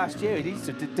driving for last year. He needs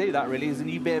to do that, really, as a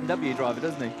new BMW driver,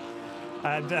 doesn't he?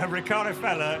 And Riccardo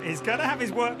Fella is going to have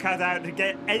his work cut out to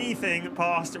get anything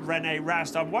past René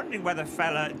Rast. I'm wondering whether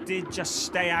Fella did just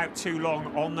stay out too long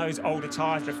on those older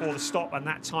tyres before the stop, and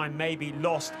that time may be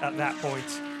lost at that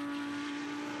point.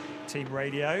 Team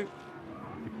radio.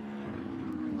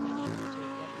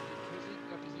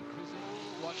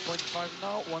 1.5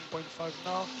 now, 1.5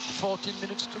 now, 14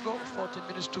 minutes to go, 14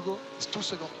 minutes to go, it's 2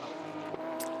 seconds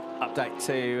now. Update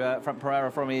to Frank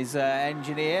Pereira from his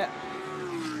engineer.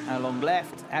 Along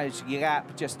left, as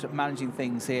Gap just managing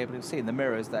things here, but you'll see in the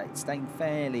mirrors that it's staying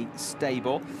fairly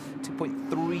stable.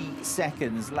 2.3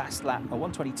 seconds last lap, a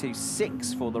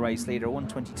 1:22.6 for the race leader, a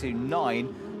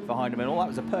 1:22.9 for Heinemann. All that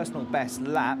was a personal best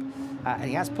lap, and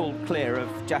he has pulled clear of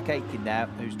Jack Aitken now,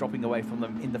 who's dropping away from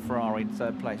them in the Ferrari in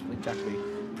 3rd place. I think Jack will be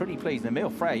pretty pleased. And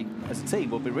Emil Frey, as a team,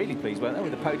 will be really pleased, won't they,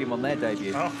 with the podium on their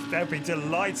debut? Oh, they'll be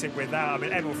delighted with that. I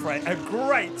mean, Emil Frey, a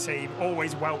great team,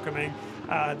 always welcoming.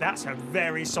 That's a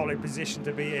very solid position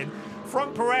to be in.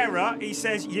 Frank Pereira, he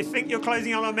says, you think you're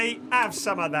closing on me? Have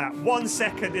some of that. 1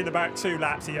 second in about 2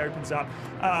 laps, he opens up.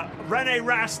 René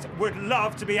Rast would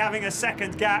love to be having a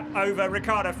second gap over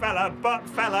Riccardo Fella, but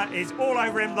Fella is all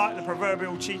over him like the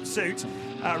proverbial cheap suit.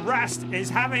 Rast is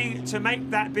having to make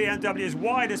that BMW as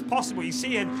wide as possible. You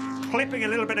see him clipping a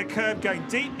little bit of curb, going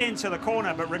deep into the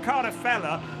corner, but Riccardo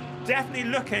Fella definitely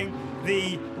looking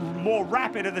the more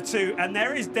rapid of the two, and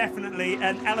there is definitely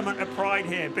an element of pride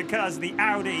here because the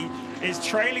Audi is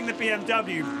trailing the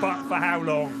BMW, but for how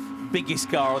long? Biggest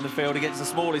car on the field against the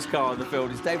smallest car on the field.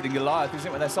 It's David and Goliath, isn't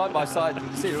it? When they're side by side, you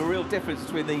can see a real difference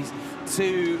between these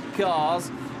two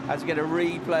cars. As you get a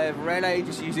replay of René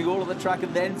just using all of the track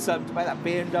and then some to make that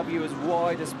BMW as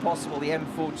wide as possible. The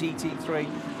M4 GT3,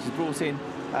 which was brought in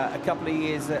a couple of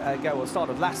years ago, or start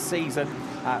of last season.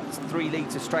 It's a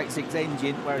 3-litre straight-six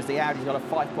engine, whereas the Audi's got a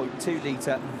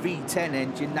 5.2-litre V10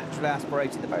 engine, naturally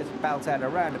aspirated. They both belt out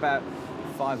around about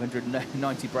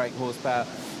 590 brake horsepower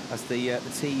as the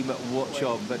team watch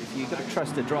on. But if you've got to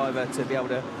trust a driver to be able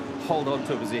to hold on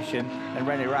to a position, and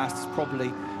René Rast is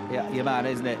probably your man,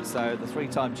 isn't it? So the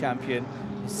 3-time champion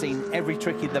has seen every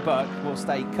trick in the book, will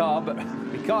stay calm, but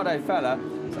Riccardo Fella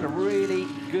has had a really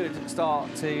good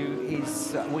start to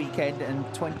his weekend and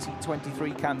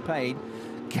 2023 campaign.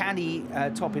 Can he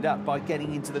top it up by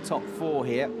getting into the top 4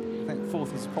 here? I think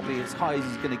 4th is probably as high as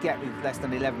he's going to get with less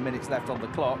than 11 minutes left on the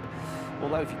clock.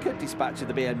 Although if you could dispatch of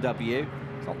the BMW,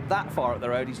 it's not that far up the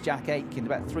road. He's Jack Aitken,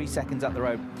 about 3 seconds up the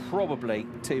road. Probably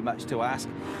too much to ask.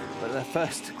 But the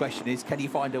first question is, can he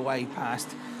find a way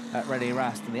past René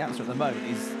Rast? And the answer at the moment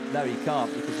is no, he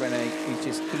can't, because René is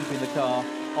just keeping the car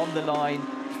on the line,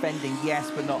 defending,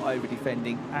 yes, but not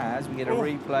over-defending, as we get a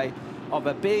replay of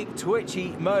a big twitchy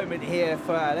moment here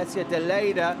for Alessio De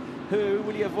Leda, who,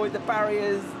 will he avoid the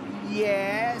barriers?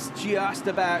 Yes, just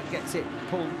about gets it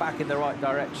pulled back in the right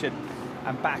direction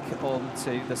and back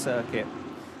onto the circuit.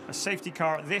 A safety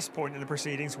car at this point in the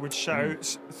proceedings would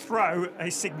throw a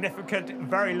significant,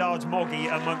 very large moggy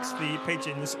amongst the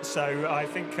pigeons. So I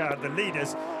think the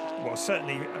leaders, well,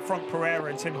 certainly Frank Pereira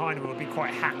and Tim Heinemann would be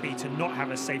quite happy to not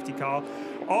have a safety car.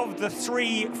 Of the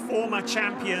 3 former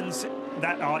champions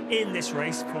that are in this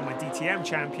race, former DTM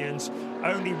champions,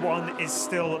 only one is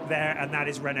still there, and that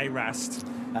is René Rast.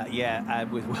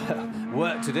 With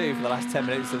work to do for the last 10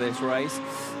 minutes of this race.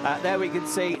 There we can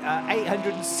see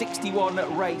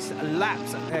 861 race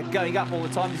laps going up all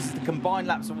the time. This is the combined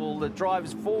laps of all the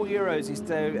drivers. €4 is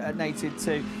donated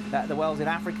to the Wells in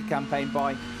Africa campaign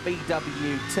by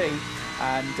BWT.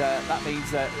 And that means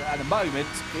that at the moment,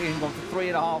 being on for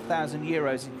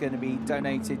 €3,500 is going to be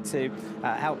donated to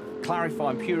help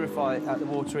clarify and purify the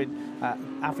water in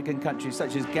African countries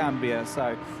such as Gambia.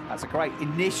 So that's a great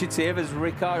initiative as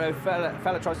Riccardo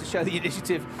Fella tries to show the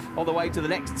initiative on the way to the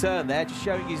next turn there, just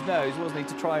showing his nose, wasn't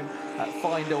he, to try and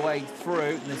find a way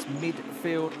through this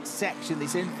midfield section,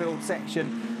 this infield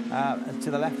section. To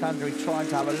the left-hander, he tried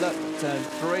to have a look at turn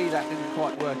 3. That didn't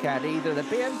quite work out either. The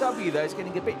BMW, though, is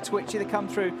getting a bit twitchy. They come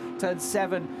through turn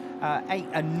 7, 8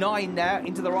 and 9 now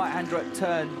into the right-hander at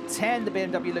turn 10. The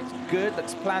BMW looks good,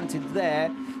 looks planted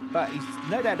there. but he's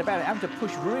no doubt about it, having to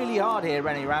push really hard here,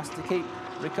 René Rast, to keep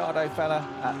Ricardo Fella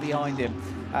behind him.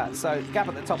 So the gap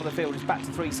at the top of the field is back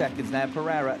to 3 seconds now.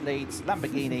 Pereira leads,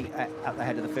 Lamborghini at the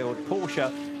head of the field,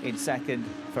 Porsche in second,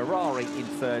 Ferrari in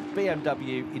third,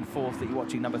 BMW in fourth, that you're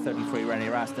watching, number 33,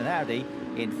 René Rast, and Audi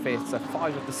in fifth. So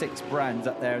 5 of the 6 brands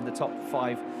up there in the top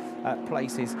 5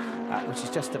 places, which is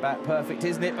just about perfect,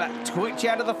 isn't it? But twitch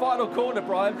out of the final corner,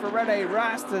 Brian, for René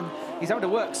Rast, and he's having to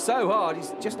work so hard,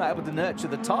 he's just not able to nurture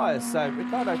the tyres. So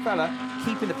Ricardo Fella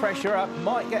keeping the pressure up,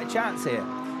 might get a chance here.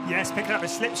 Yes, picking up a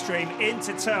slipstream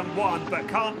into turn 1, but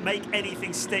can't make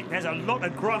anything stick. There's a lot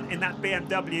of grunt in that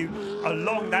BMW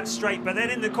along that straight, but then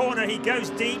in the corner he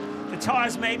goes deep. The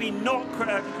tyres maybe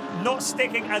not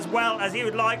sticking as well as he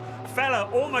would like. Fella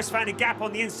almost found a gap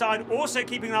on the inside, also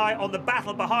keeping an eye on the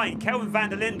battle behind. Kelvin van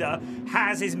der Linde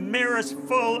has his mirrors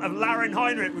full of Laurin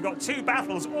Heinrich. We've got 2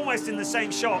 battles almost in the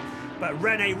same shot, but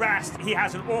René Rast, he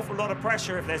has an awful lot of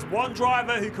pressure. If there's one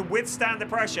driver who can withstand the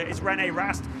pressure, it's René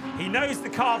Rast. He knows the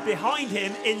car behind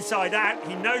him inside out.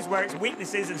 He knows where its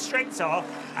weaknesses and strengths are,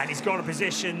 and he's got to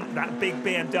position that big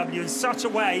BMW in such a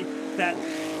way that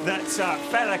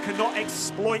Fella cannot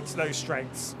exploit those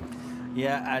strengths.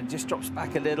 Yeah, and just drops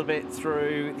back a little bit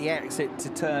through the exit to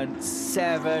turn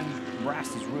 7.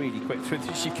 Rast is really quick through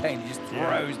the chicane. He just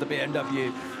throws the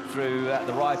BMW through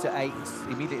the right at 8,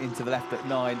 immediately into the left at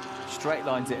 9, straight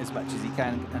lines it as much as he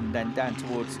can, and then down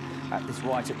towards this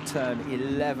right at turn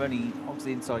 11. He hogs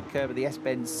the inside curve of the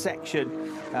S-bend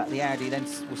section. The Audi then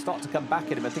will start to come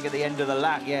back at him, I think, at the end of the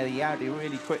lap. Yeah, the Audi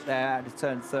really quick there out of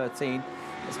turn 13.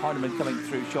 As Heinemann coming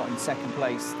through, shot in second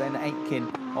place. Then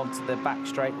Aitken onto the back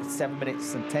straight with 7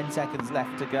 minutes and 10 seconds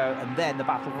left to go. And then the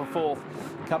battle for fourth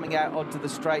coming out onto the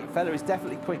straight. Fella is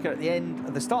definitely quicker at the end,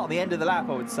 at the start and the end of the lap,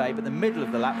 I would say. But the middle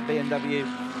of the lap, the BMW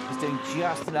is doing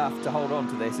just enough to hold on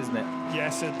to this, isn't it?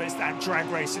 Yes, but it's that drag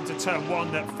race into turn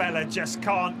 1 that Fella just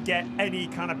can't get any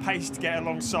kind of pace to get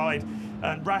alongside.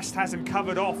 And Rast has him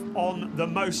covered off on the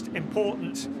most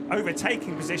important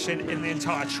overtaking position in the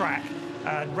entire track.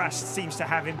 Rast seems to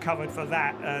have him covered for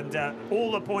that, and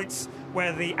all the points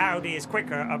where the Audi is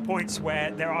quicker are points where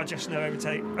there are just no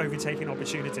overtaking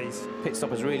opportunities. Pit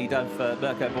stop has really done for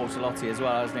Mirko Bortolotti as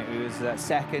well, hasn't it? He was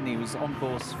second, he was on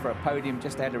course for a podium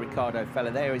just ahead of Ricardo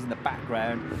Fella. There is in the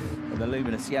background, the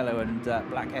luminous yellow and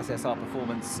black SSR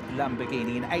Performance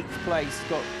Lamborghini. In 8th place,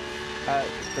 got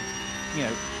the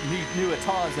newer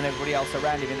tyres than everybody else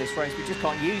around him in this race. We just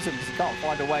can't use them because he can't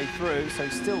find a way through, so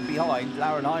he's still behind.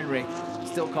 Laurin Heinrich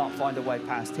still can't find a way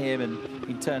past him, and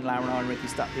in turn Laurin Heinrich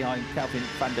is stuck behind Kelvin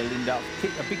van der Linde.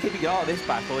 I've been keeping an eye on this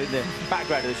battle in the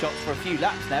background of the shots for a few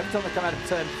laps now. Every time they come out of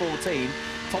turn 14,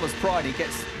 Thomas Pridey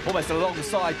gets almost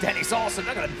alongside Dennis Olsen.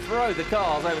 They're going to throw the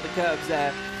cars over the curbs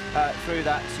there through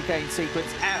that chicane sequence,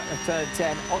 out of turn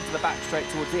 10 onto the back straight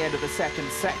towards the end of the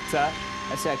second sector.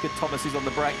 I say good Thomas is on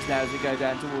the brakes now as we go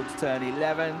down towards turn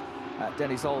 11.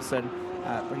 Dennis Olsen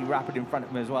pretty rapid in front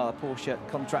of him as well, a Porsche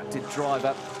contracted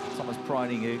driver. Thomas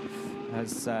Pridey, who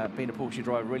has been a Porsche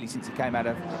driver really since he came out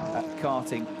of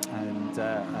karting, and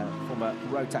former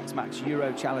Rotax Max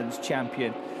Euro Challenge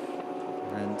champion.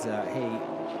 And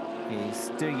he is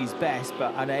doing his best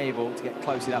but unable to get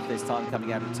close enough this time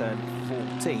coming out of turn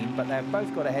 14. But they've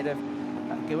both got ahead of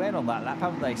Guen on that lap,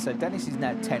 haven't they? So Dennis is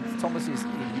now 10th, Thomas is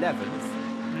 11th.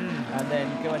 And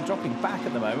then Guen dropping back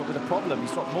at the moment with a problem.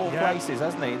 He's dropped more places,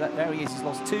 hasn't he? There he is, he's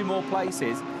lost 2 more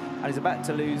places, and he's about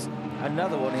to lose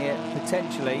another one here,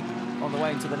 potentially, on the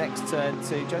way into the next turn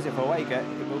to Joseph Owega.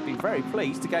 He will be very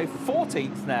pleased to go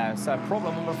 14th now, so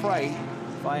problem, I'm afraid,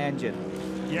 by engine.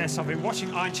 Yes, I've been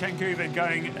watching Arjen ten Guven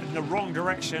going in the wrong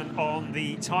direction on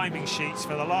the timing sheets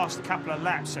for the last couple of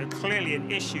laps, so clearly an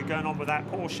issue going on with that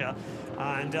Porsche.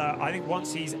 And I think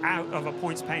once he's out of a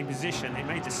points-paying position, he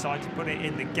may decide to put it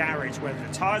in the garage, whether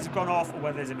the tyres have gone off or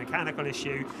whether there's a mechanical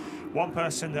issue. One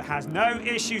person that has no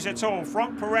issues at all,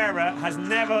 Franck Pereira, has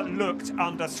never looked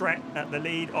under threat at the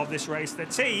lead of this race. The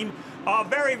team are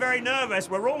very, very nervous.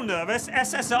 We're all nervous.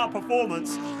 SSR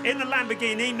Performance in the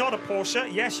Lamborghini, not a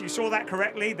Porsche. Yes, you saw that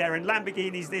correctly. They're in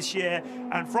Lamborghinis this year.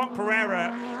 And Franck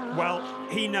Pereira, well,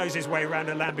 he knows his way around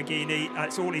a Lamborghini.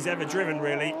 It's all he's ever driven,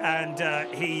 really.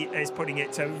 And he is putting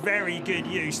it to very good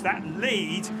use. That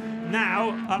lead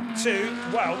now up to,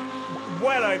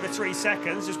 well over 3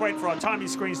 seconds. Just wait for our timing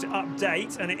screens to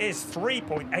update, and it is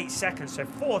 3.8 seconds, so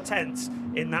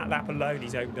 4/10 in that lap alone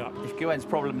he's opened up. If Guen's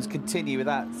problems continue with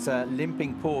that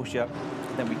limping Porsche,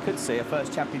 then we could see a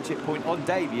first championship point on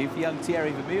debut for young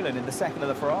Thierry Vermeulen in the second of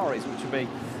the Ferraris, which would be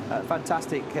a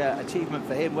fantastic achievement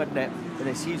for him, wouldn't it, in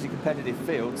this hugely competitive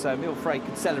field. So Emile Frey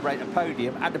could celebrate a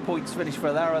podium and a points finish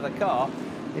for their other car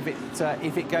if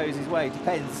it goes his way.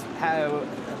 Depends how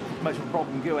much of a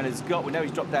problem Guen has got. We know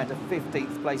he's dropped down to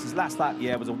 15th place. His last lap,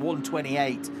 was a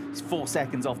 1:28. He's 4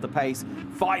 seconds off the pace.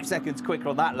 5 seconds quicker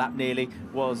on that lap nearly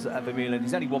was Vermeulen.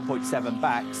 He's only 1.7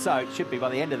 back, so it should be by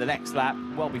the end of the next lap,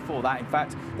 well before that, in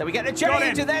fact. Then we get the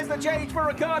change, and there's the change for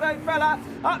Ricardo Fella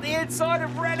up the inside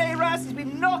of Rene Rast. He's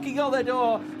been knocking on the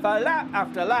door for lap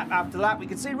after lap after lap. We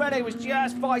can see Rene was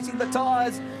just fighting the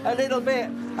tyres a little bit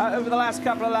over the last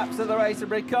couple of laps of the race,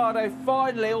 and Ricardo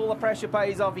finally, all the pressure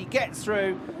pays off. He gets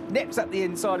through, nips up the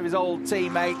inside of his old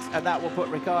teammate, and that will put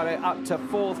Ricardo up to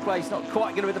 4th place. Not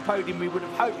quite going to be the podium we would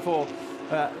have hoped for,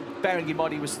 bearing in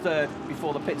mind he was 3rd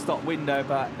before the pit stop window,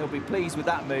 but he'll be pleased with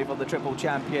that move on the triple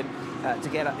champion to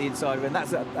get up the inside of him. And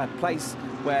that's a place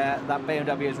where that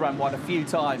BMW has run wide a few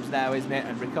times now, isn't it?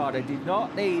 And Ricardo did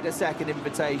not need a second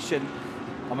invitation.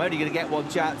 I'm only going to get one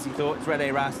chance, he thought. It's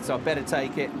Rene Rast, so I better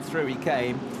take it. And through he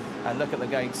came. And look at them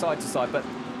going side to side. But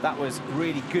that was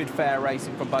really good, fair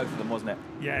racing from both of them, wasn't it?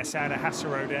 Yes, out of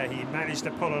Hasserow there, he managed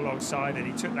to pull alongside and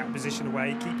he took that position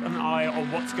away. Keep an eye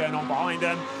on what's going on behind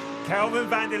him. Kelvin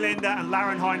van der Linde and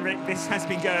Lauren Heinrich, this has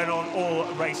been going on all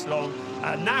race long.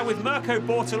 Now with Mirko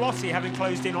Bortolotti having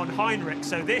closed in on Heinrich,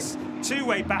 so this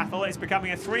two-way battle is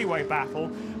becoming a three-way battle,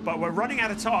 but we're running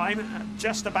out of time,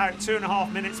 just about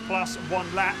 2.5 minutes plus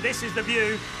 1 lap. This is the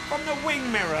view from the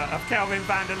wing mirror of Kelvin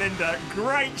van der Linde.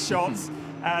 Great shots,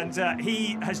 and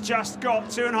he has just got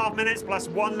 2.5 minutes plus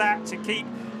 1 lap to keep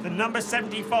the number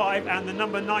 75 and the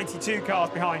number 92 cars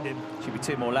behind him. Should be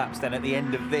 2 more laps then at the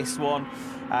end of this one.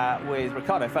 With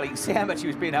Ricardo Fella. You can see how much he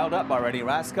was being held up by Rene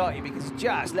Rast, can't you? Because he's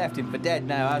just left him for dead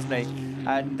now, hasn't he?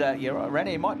 And you're right,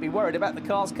 Rene might be worried about the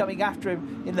cars coming after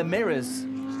him in the mirrors.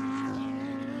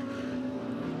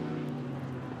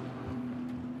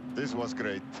 This was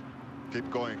great. Keep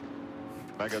going.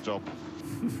 Mega job.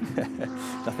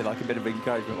 Nothing like a bit of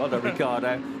encouragement. Well done,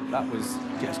 Ricardo. That was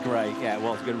just great. Yeah, it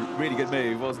was a good, really good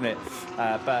move, wasn't it?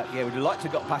 But yeah, we'd like to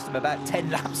have got past him about 10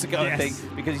 laps ago, yes. I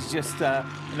think, because he's just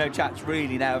no chance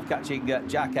really now of catching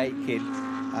Jack Aitken.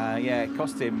 Yeah, it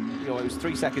cost him, it was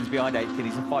 3 seconds behind Aitken.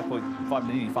 He's 5.5,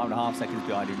 nearly 5.5 seconds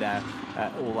behind him now.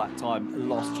 All that time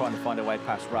lost trying to find a way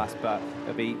past Rast, but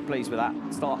he'll be pleased with that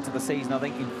start to the season, I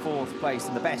think, in 4th place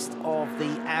and the best of the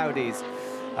Audis.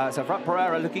 So Frank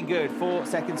Pereira looking good, 4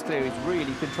 seconds clear. He's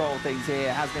really controlled things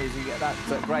here, hasn't he? As you get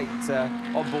that great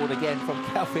on board again from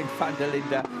Kelvin van der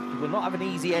Linde. He will not have an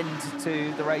easy end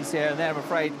to the race here, and there I'm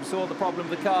afraid we saw the problem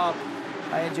with the car.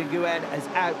 Engine Guen is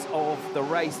out of the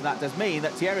race, and that does mean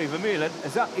that Thierry Vermeulen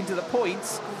is up into the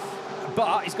points,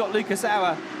 but he's got Lucas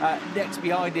Auer next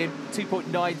behind him,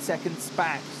 2.9 seconds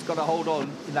back. He's got to hold on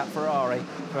in that Ferrari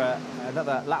for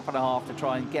another lap and a half to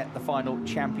try and get the final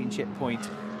championship point.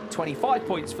 25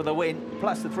 points for the win,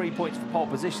 plus the 3 points for pole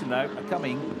position, though, are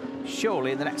coming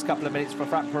surely in the next couple of minutes for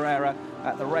Frank Pereira,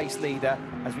 the race leader,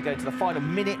 as we go to the final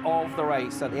minute of the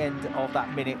race. At the end of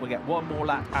that minute, we'll get 1 more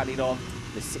lap added on,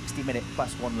 the 60-minute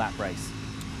plus 1 lap race.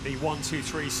 The 1, 2,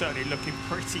 3 certainly looking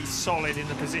pretty solid in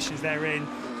the positions they're in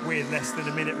with less than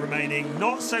a minute remaining.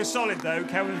 Not so solid, though,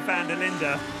 Kelvin van der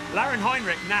Linde. Lauren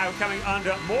Heinrich now coming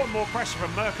under more and more pressure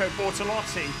from Mirko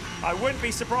Bortolotti. I wouldn't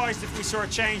be surprised if we saw a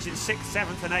change in 6th,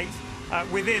 7th and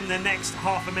 8th within the next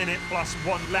half a minute plus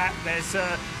 1 lap. There's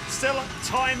still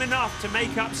time enough to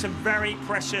make up some very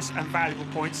precious and valuable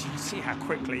points. You can see how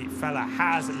quickly Fella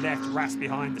has left Rast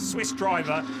behind. The Swiss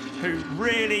driver who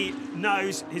really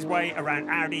knows his way around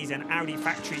Audis, an Audi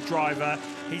factory driver.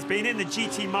 He's been in the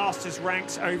GT Masters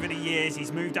ranks over the years.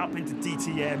 He's moved up into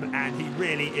DTM, and he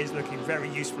really is looking very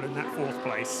useful in that 4th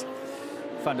place.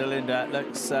 Van der Linde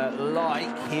looks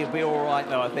like he'll be all right,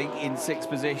 though, I think, in 6th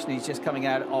position. He's just coming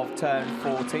out of turn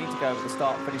 14 to go over the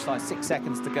start-finish line. 6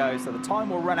 seconds to go, so the time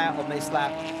will run out on this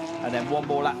lap, and then 1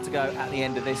 more lap to go at the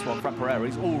end of this one. Frank Pereira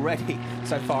is already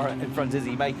so far in front, is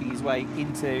he, making his way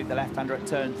into the left-hander at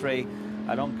turn 3,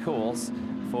 and on course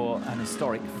for an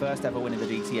historic first ever win in the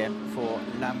DTM for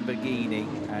Lamborghini,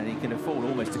 and he can afford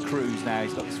almost to cruise now.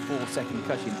 He's got this 4-second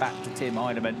cushion back to Tim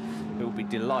Heinemann, who will be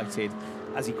delighted,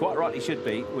 as he quite rightly should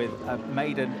be, with a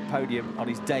maiden podium on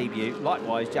his debut.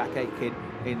 Likewise, Jack Aitken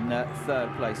in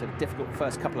 3rd place. A difficult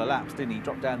first couple of laps, didn't he?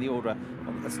 Dropped down the order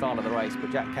at the start of the race,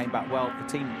 but Jack came back well. The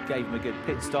team gave him a good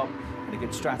pit stop and a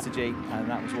good strategy, and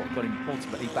that was what got him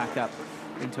ultimately back up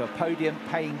into a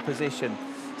podium-paying position.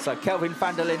 So Kelvin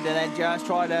van der Linde then just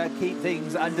trying to keep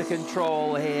things under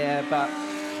control here, but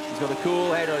he's got a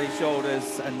cool head on his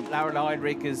shoulders, and Lauren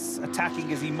Heinrich, as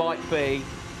attacking as he might be,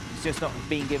 just not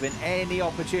being given any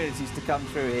opportunities to come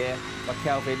through here by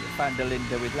Kelvin van der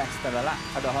Linde with less than a lap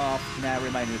and a half now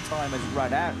remaining. The time has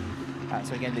run out,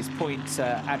 So again, this point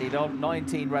added on.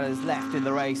 19 runners left in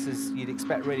the race, as you'd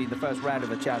expect really in the first round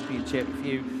of a championship. A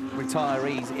few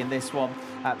retirees in this one.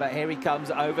 But here he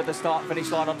comes over the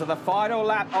start-finish line onto the final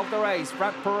lap of the race.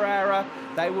 Frank Pereira,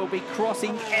 they will be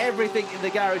crossing everything in the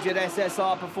garage at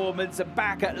SSR Performance and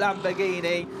back at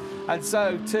Lamborghini. And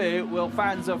so too will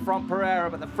fans of Frank Pereira.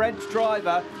 But the French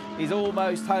driver is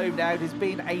almost home now. It has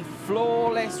been a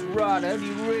flawless run.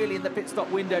 Only really in the pit stop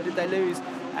window did they lose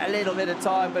a little bit of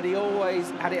time, but he always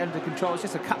had it under control. It's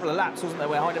just a couple of laps, wasn't there,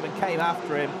 where Heinemann came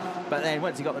after him. But then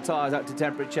once he got the tyres up to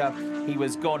temperature, he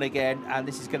was gone again. And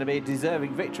this is going to be a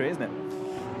deserving victory, isn't it?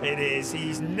 It is.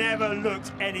 He's never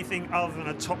looked anything other than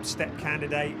a top step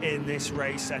candidate in this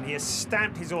race, and he has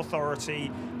stamped his authority.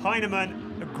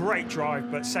 Heinemann, a great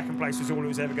drive, but second place was all it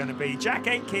was ever going to be. Jack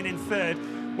Aitken in third.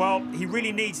 Well, he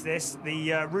really needs this.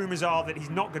 The rumours are that he's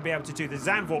not going to be able to do the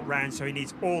Zandvoort round, so he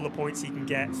needs all the points he can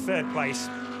get. Third place,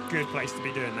 good place to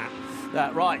be doing that.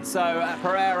 Right, so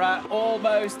Pereira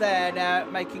almost there now,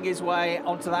 making his way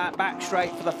onto that back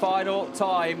straight for the final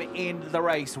time in the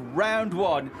race. Round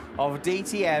one of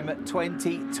DTM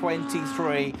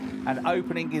 2023, and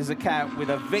opening his account with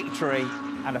a victory,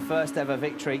 and a first ever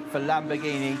victory for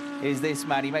Lamborghini is this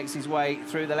man. He makes his way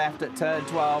through the left at turn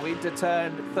 12 into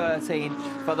turn 13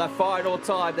 for the final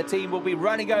time. The team will be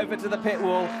running over to the pit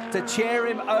wall to cheer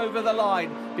him over the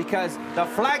line, because the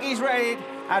flag is ready,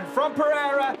 and Frank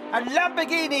Pereira and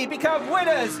Lamborghini become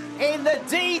winners in the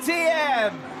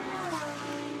DTM.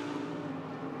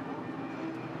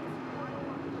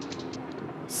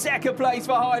 Second place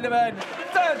for Heinemann,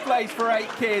 third place for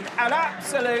Aitken, an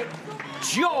absolute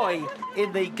joy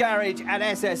in the garage and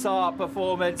SSR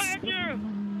Performance.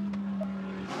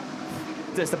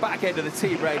 Just the back end of the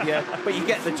team radio, but you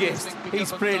get the gist.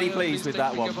 He's pretty pleased with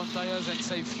that one. Tires and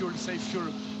save fuel, save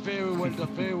fuel. Very well done,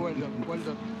 very well done, well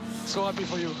done. So happy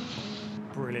for you.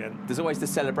 Brilliant. There's always the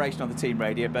celebration on the team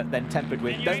radio, but then tempered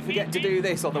with, don't forget to do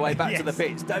this on the way back to the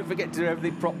pits. Don't forget to do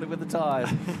everything properly with the tyres.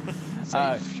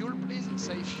 Save fuel, please.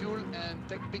 Save fuel and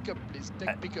take pickup, please.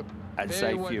 Take pickup. And very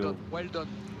save well fuel. Done, well done.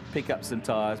 Pick up some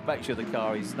tyres, make sure the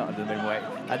car is not under the weight.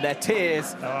 And their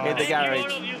tears in the garage.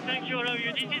 Thank you, all of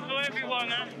you. This is for everyone,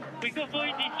 huh? We go for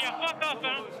it this year. Fuck off,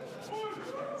 huh?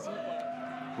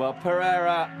 Well,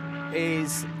 Pereira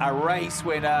is a race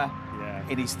winner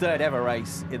in his third ever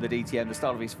race in the DTM, the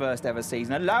start of his first ever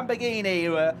season. And Lamborghini,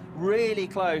 who were really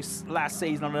close last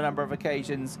season on a number of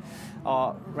occasions,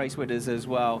 are race winners as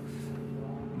well.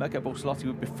 Mirko Bortolotti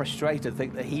would be frustrated to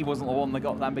think that he wasn't the one that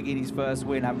got Lamborghini's first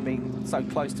win, having been so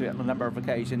close to it on a number of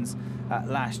occasions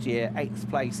last year. 8th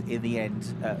place in the end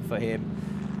for him.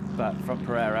 But from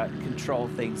Pereira,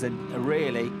 controlled things, and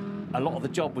really a lot of the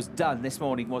job was done this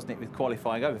morning, wasn't it, with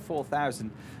qualifying. Over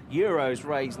 €4,000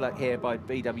 raised here by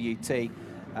BWT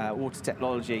Water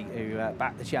Technology, who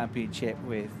backed the championship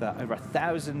with over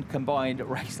 1,000 combined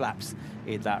race laps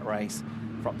in that race.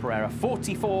 From Pereira,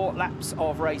 44 laps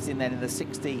of racing then in the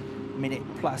 60-minute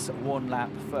plus 1 lap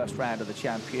first round of the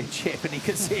championship, and you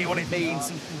can see what it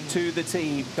means to the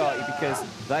team, can't you? Because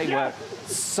they worked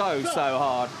so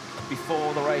hard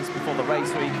before the race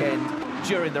weekend,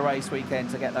 during the race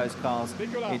weekend, to get those cars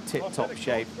in tip-top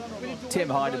shape. Tim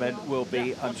Heinemann will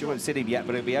be, I'm sure we haven't seen him yet,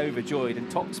 but he'll be overjoyed, and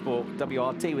TopSport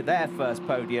WRT with their first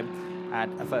podium,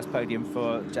 and a first podium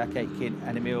for Jack Aitken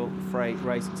and Emil Frey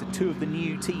Racing. So 2 of the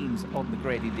new teams on the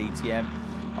grid in DTM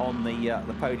on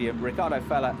the podium. Ricardo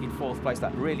Fella in 4th place,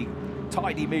 that really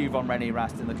tidy move on René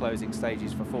Rast in the closing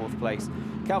stages for 4th place.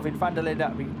 Kelvin van der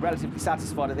Linde be relatively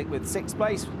satisfied, I think, with 6th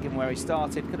place, given where he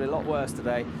started. Could have been a lot worse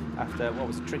today after what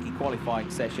was a tricky qualifying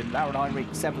session. Lauren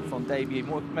Heinrich 7th on debut.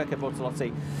 Mirko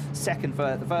Bortolotti 2nd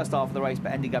for the first half of the race,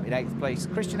 but ending up in 8th place.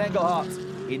 Christian Engelhardt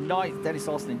in 9th, Dennis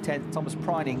Olsen in 10th, Thomas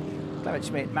Preining, Clement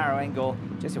Schmidt, Maro Engel,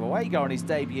 Jesse Wawega on his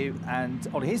debut, and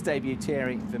on his debut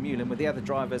Thierry Vermeulen, with the other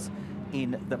drivers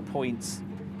in the points.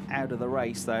 Out of the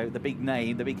race, though, the big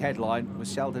name, the big headline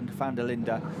was Sheldon van der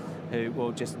Linde, who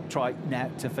will just try now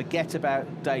to forget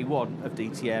about day 1 of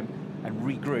DTM and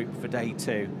regroup for day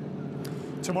 2.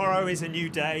 Tomorrow is a new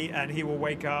day, and he will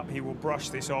wake up, he will brush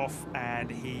this off,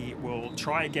 and he will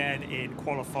try again in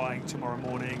qualifying tomorrow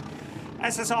morning.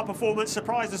 SSR Performance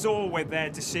surprised us all with their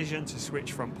decision to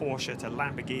switch from Porsche to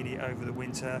Lamborghini over the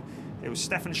winter. It was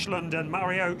Stefan Schlund and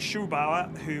Mario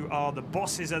Schubauer who are the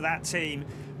bosses of that team.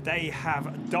 They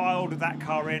have dialed that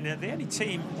car in. They're the only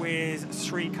team with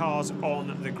 3 cars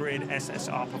on the grid,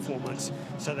 SSR Performance.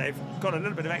 So they've got a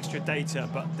little bit of extra data,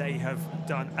 but they have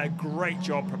done a great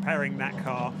job preparing that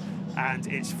car. And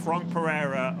it's Frank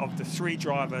Pereira of the 3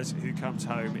 drivers who comes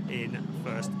home in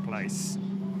 1st place.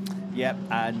 Yep,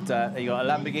 and you got a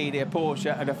Lamborghini, a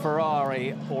Porsche, and a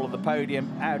Ferrari all on the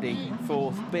podium. Audi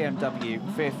 4th, BMW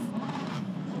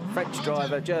 5th, French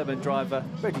driver, German driver,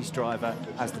 British driver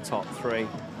as the top 3.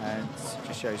 And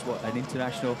just shows what an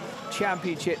international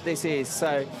championship this is.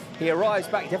 So he arrives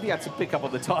back. Definitely had to pick up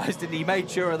on the tyres, didn't he? He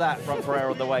made sure of that from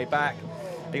Pereira on the way back.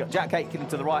 You got Jack Aitken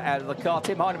to the right out of the car.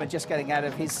 Tim Heinemann just getting out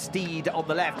of his steed on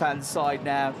the left-hand side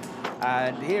now.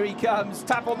 And here he comes.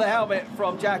 Tap on the helmet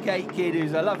from Jack Aitken,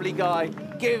 who's a lovely guy.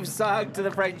 Gives a hug to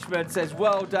the Frenchman, says,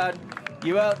 well done.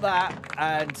 You earned that.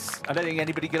 And I don't think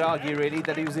anybody could argue, really,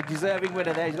 that he was a deserving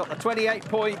winner there. He's got the 28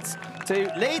 points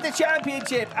to lead the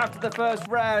championship after the first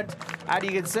round. And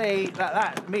you can see that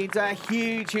that means a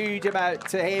huge, huge amount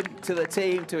to him, to the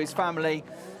team, to his family.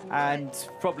 And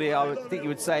probably, I would think you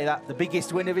would say that the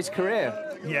biggest win of his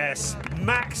career. Yes,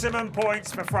 maximum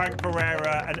points for Frank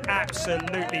Pereira. An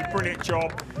absolutely brilliant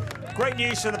job. Great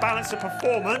news for the balance of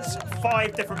performance.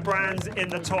 5 different brands in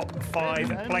the top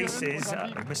 5 places.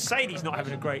 Mercedes not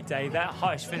having a great day. Their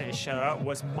highest finish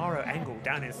was Maro Engel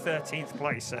down in 13th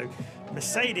place. So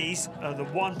Mercedes are the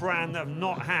one brand that have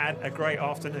not had a great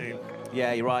afternoon.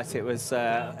 Yeah, you're right. It was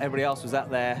everybody else was out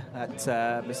there.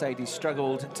 Mercedes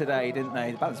struggled today, didn't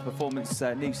they? The balance of performance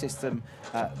new system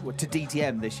to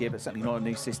DTM this year, but certainly not a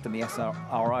new system. The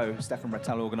SRO, Stefan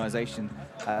Rattel organisation,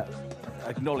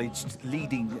 acknowledged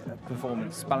leading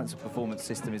balance of performance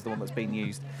system is the one that's been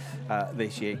used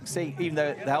this year. You can see, even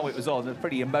though the helmet was on, a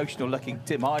pretty emotional-looking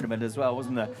Tim Heinemann as well,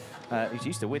 wasn't there? He's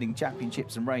used to winning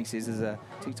championships and races as a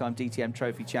 2-time DTM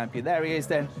trophy champion. There he is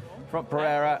then. From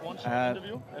Pereira,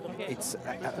 it's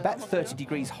about 30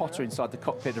 degrees hotter inside the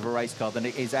cockpit of a race car than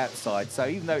it is outside. So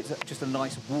even though it's just a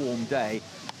nice warm day,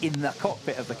 in the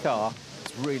cockpit of the car,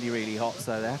 it's really, really hot.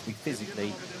 So they have to be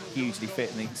physically hugely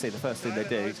fit. And you can see the first thing they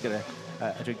do is get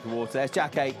a drink of water. There's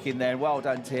Jack Aitken there. Well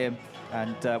done to him.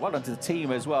 And well done to the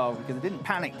team as well, because they didn't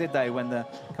panic, did they, when the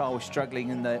car was struggling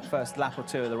in the first lap or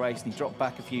 2 of the race, and he dropped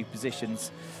back a few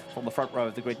positions from the front row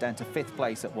of the grid down to 5th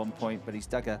place at one point, but he's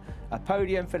dug a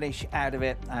podium finish out of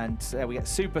it, and we get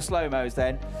super slow-mos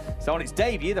then. So on its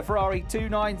debut, the Ferrari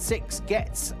 296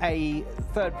 gets a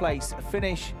 3rd place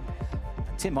finish.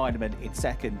 Tim Heinemann in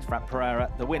 2nd, Frank Pereira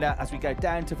the winner, as we go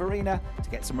down to Verena to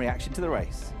get some reaction to the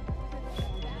race.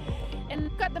 And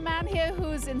we've got the man here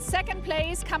who's in 2nd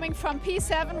place, coming from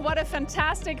P7. What a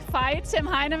fantastic fight, Tim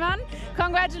Heinemann.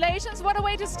 Congratulations. What a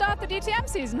way to start the DTM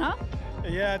season, huh?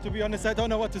 Yeah, to be honest, I don't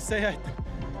know what to say.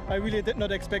 I really did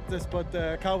not expect this, but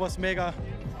the car was mega.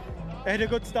 I had a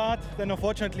good start, then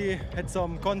unfortunately had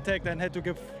some contact and had to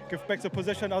give back the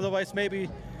position. Otherwise, maybe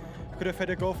could have had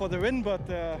a go for the win, but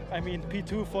I mean,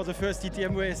 P2 for the first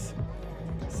DTM race.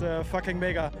 It's fucking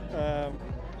mega.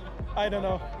 I don't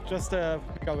know, just a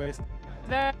mega race.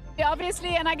 Very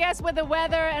obviously, and I guess with the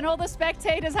weather and all the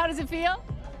spectators, how does it feel?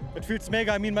 It feels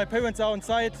mega. I mean, my parents are on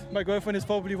site. My girlfriend is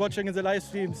probably watching in the live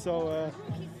stream. So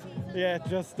yeah,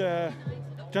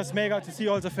 just mega to see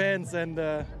all the fans and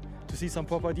to see some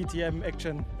proper DTM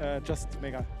action. Just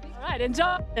mega. All right,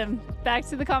 enjoy them. Back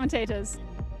to the commentators.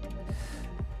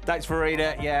 Thanks,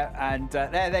 Verena. Yeah, and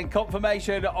there then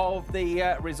confirmation of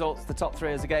the results. The top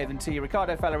 3 as I gave them to you.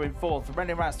 Ricardo Feller in 4th,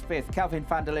 Brendan Rast 5th, Calvin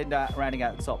van der Linde rounding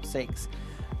out the top 6.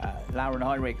 Lauren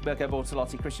Heinrich, Mirko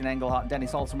Bortolotti, Christian Engelhardt and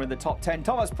Dennis Olsen were in the top 10.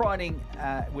 Thomas Preining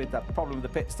with that problem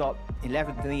with the pit stop,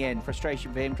 11th in the end.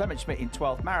 Frustration for him. Clement Schmidt in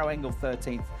 12th. Maro Engel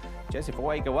 13th. Joseph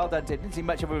Oega, well done. Didn't see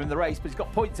much of him in the race, but he's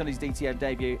got points on his DTM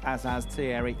debut, as has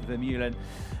Thierry Vermeulen.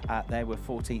 They were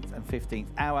 14th and 15th.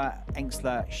 Auer,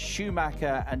 Engsler,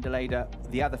 Schumacher and Deleda,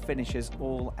 the other finishers,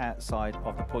 all outside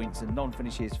of the points, and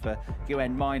non-finishes for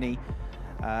Gwen Miney,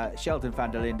 Sheldon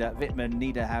van der Linde, Wittmann,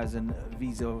 Niederhausen,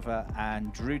 Wiesova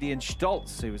and Rudian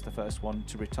Stoltz, who was the first one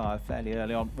to retire fairly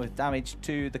early on with damage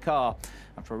to the car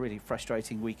after a really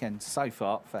frustrating weekend so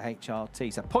far for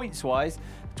HRT. So points-wise,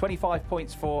 25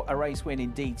 points for a race win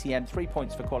in DTM, 3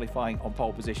 points for qualifying on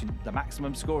pole position, the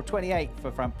maximum score of 28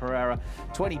 for Frank Pereira,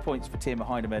 20 points for Tim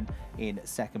Heinemann in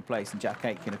 2nd place, and Jack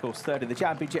Aitken, of course, 3rd in the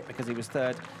championship because he was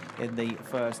 3rd in the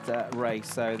first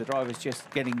race. So the driver's just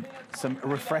getting some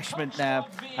refreshment now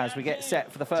as we get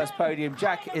set for the first podium.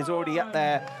 Jack is already up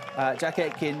there, Jack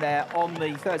Aitken there on the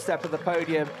 3rd step of the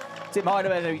podium. Tim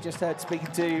Heinemann, who you just heard speaking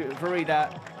to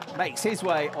Verena, makes his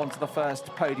way onto the first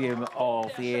podium of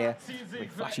the year.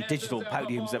 With flashy digital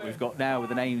podiums that we've got now with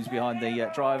the names behind the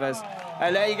drivers.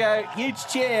 And there you go, huge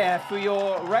cheer for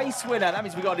your race winner. That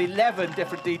means we've got 11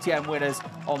 different DTM winners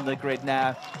on the grid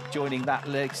now. Joining that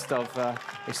list of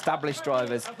established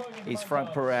drivers is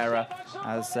Frank Pereira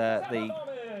as the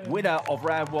winner of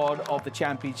round 1 of the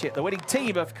championship. The winning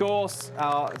team, of course,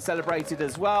 are celebrated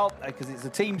as well because it's a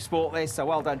team sport, this, so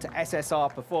well done to SSR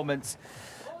Performance.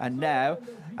 And now,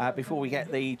 before we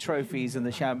get the trophies and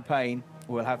the champagne,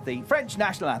 we'll have the French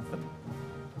national anthem.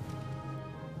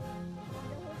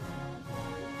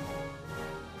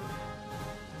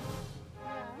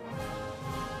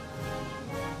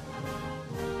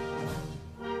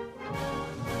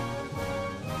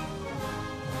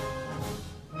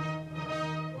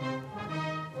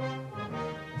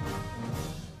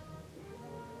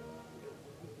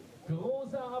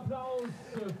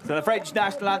 So the French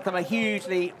national anthem, a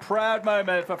hugely proud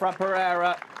moment for Franck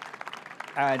Pereira.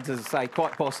 And as I say,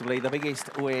 quite possibly the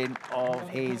biggest win of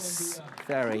his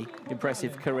very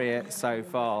impressive career so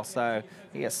far. So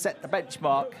he has set the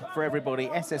benchmark for everybody.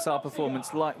 SSR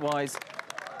performance likewise.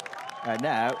 And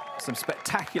now some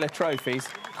spectacular trophies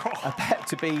are about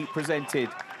to be presented.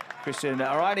 Christian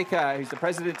Reinecker, who's the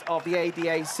president of the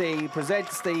ADAC,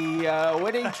 presents the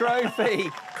winning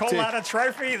trophy. Call that a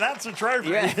trophy? That's a trophy.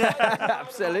 Yeah,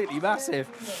 absolutely massive.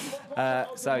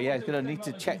 So, yeah, he's going to need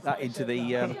to check that into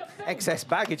the excess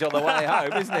baggage on the way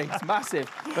home, isn't he? It's massive.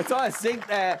 Matthias Zink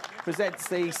there presents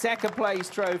the second place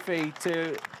trophy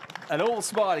to an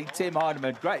all-smiling Tim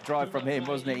Heinemann. Great drive from him,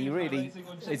 wasn't it? He really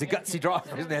is a gutsy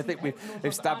driver, isn't he? I think we've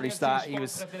established that. He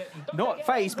was not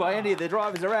fazed by any of the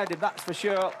drivers around him, that's for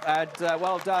sure. And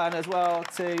well done as well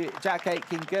to Jack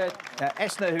Aitken-Gert.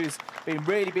 Esner, who's been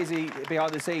really busy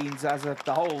behind the scenes as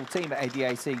the whole team at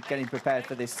ADAC getting prepared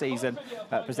for this season,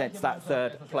 presents that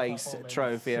third place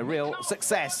trophy. A real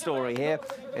success story here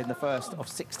in the first of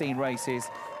 16 races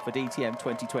for DTM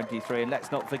 2023. And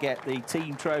let's not forget the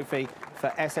team trophy for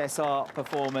SSR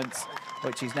performance,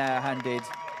 which is now handed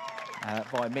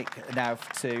by Mick Nauf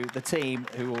to the team,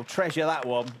 who will treasure that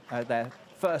one. Their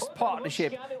first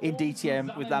partnership in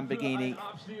DTM with Lamborghini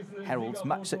heralds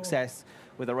much success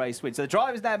with a race win. So the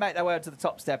drivers now make their way to the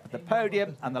top step of the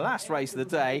podium, and the last race of the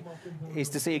day is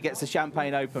to see who gets the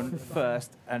Champagne Open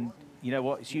first. And you know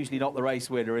what? It's usually not the race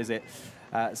winner, is it?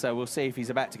 So we'll see if he's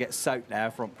about to get soaked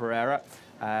now from Pereira.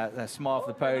 The smile for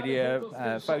the podium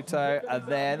photo, and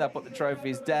then they'll put the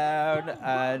trophies down,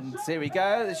 and here we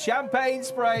go, the champagne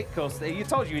spray. Of course, you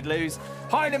told you he'd lose.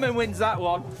 Heinemann wins that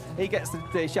one. He gets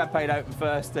the Champagne Open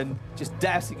first, and just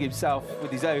dousing himself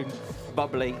with his own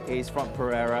bubbly is Franck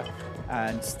Pereira,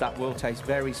 and that will taste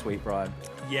very sweet, Brian.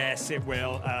 Yes, it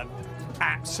will.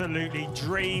 Absolutely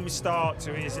dream start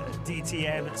to his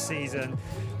DTM season.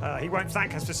 He won't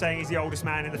thank us for saying he's the oldest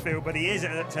man in the field, but he is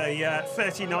at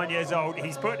 39 years old.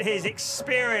 He's put his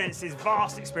experience, his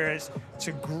vast experience,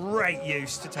 to great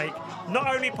use to take not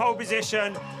only pole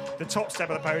position, the top step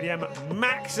of the podium,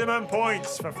 maximum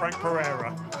points for Franck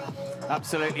Pereira.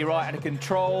 Absolutely right, and a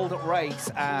controlled race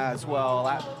as well.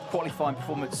 That qualifying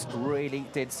performance really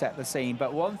did set the scene.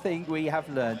 But one thing we have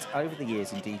learned over the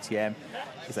years in DTM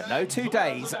is that no 2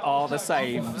 days are the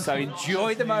same. So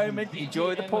enjoy the moment,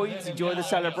 enjoy the points, enjoy the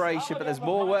celebration, but there's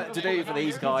more work to do for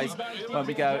these guys when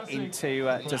we go into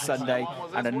to Sunday.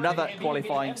 And another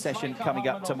qualifying session coming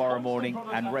up tomorrow morning,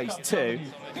 and race 2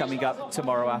 coming up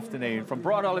tomorrow afternoon. From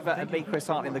Brian Oliver and me, Chris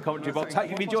Hartley, in the commentary box, hope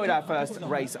you've enjoyed our first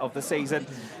race of the season.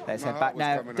 Let's head back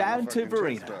now down to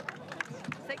Verena.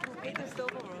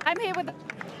 I'm here with the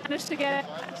managed to get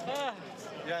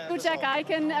Jack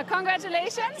Aitken.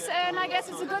 Congratulations, and I guess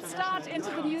it's a good start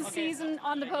into the new season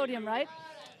on the podium, right?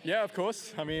 Yeah, of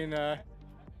course. I mean, for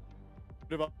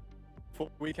the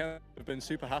weekend, I've been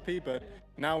super happy, but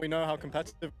now we know how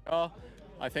competitive we are.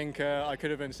 I think I could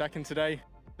have been second today.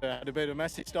 Had a bit of a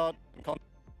messy start, but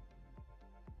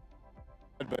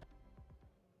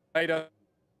later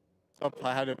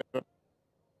I had a bit of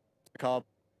a car.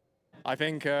 I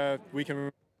think we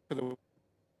can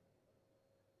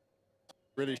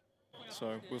really,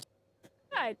 so we'll see.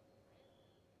 Right.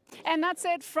 And that's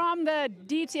it from the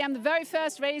DTM, the very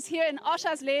first race here in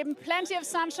Oschersleben. Plenty of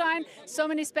sunshine, so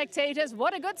many spectators.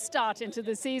 What a good start into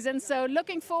the season. So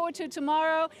looking forward to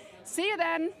tomorrow. See you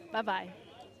then. Bye-bye.